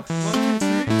go. 1,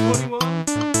 2, 3, 21.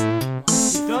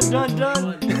 Dun, dun, dun.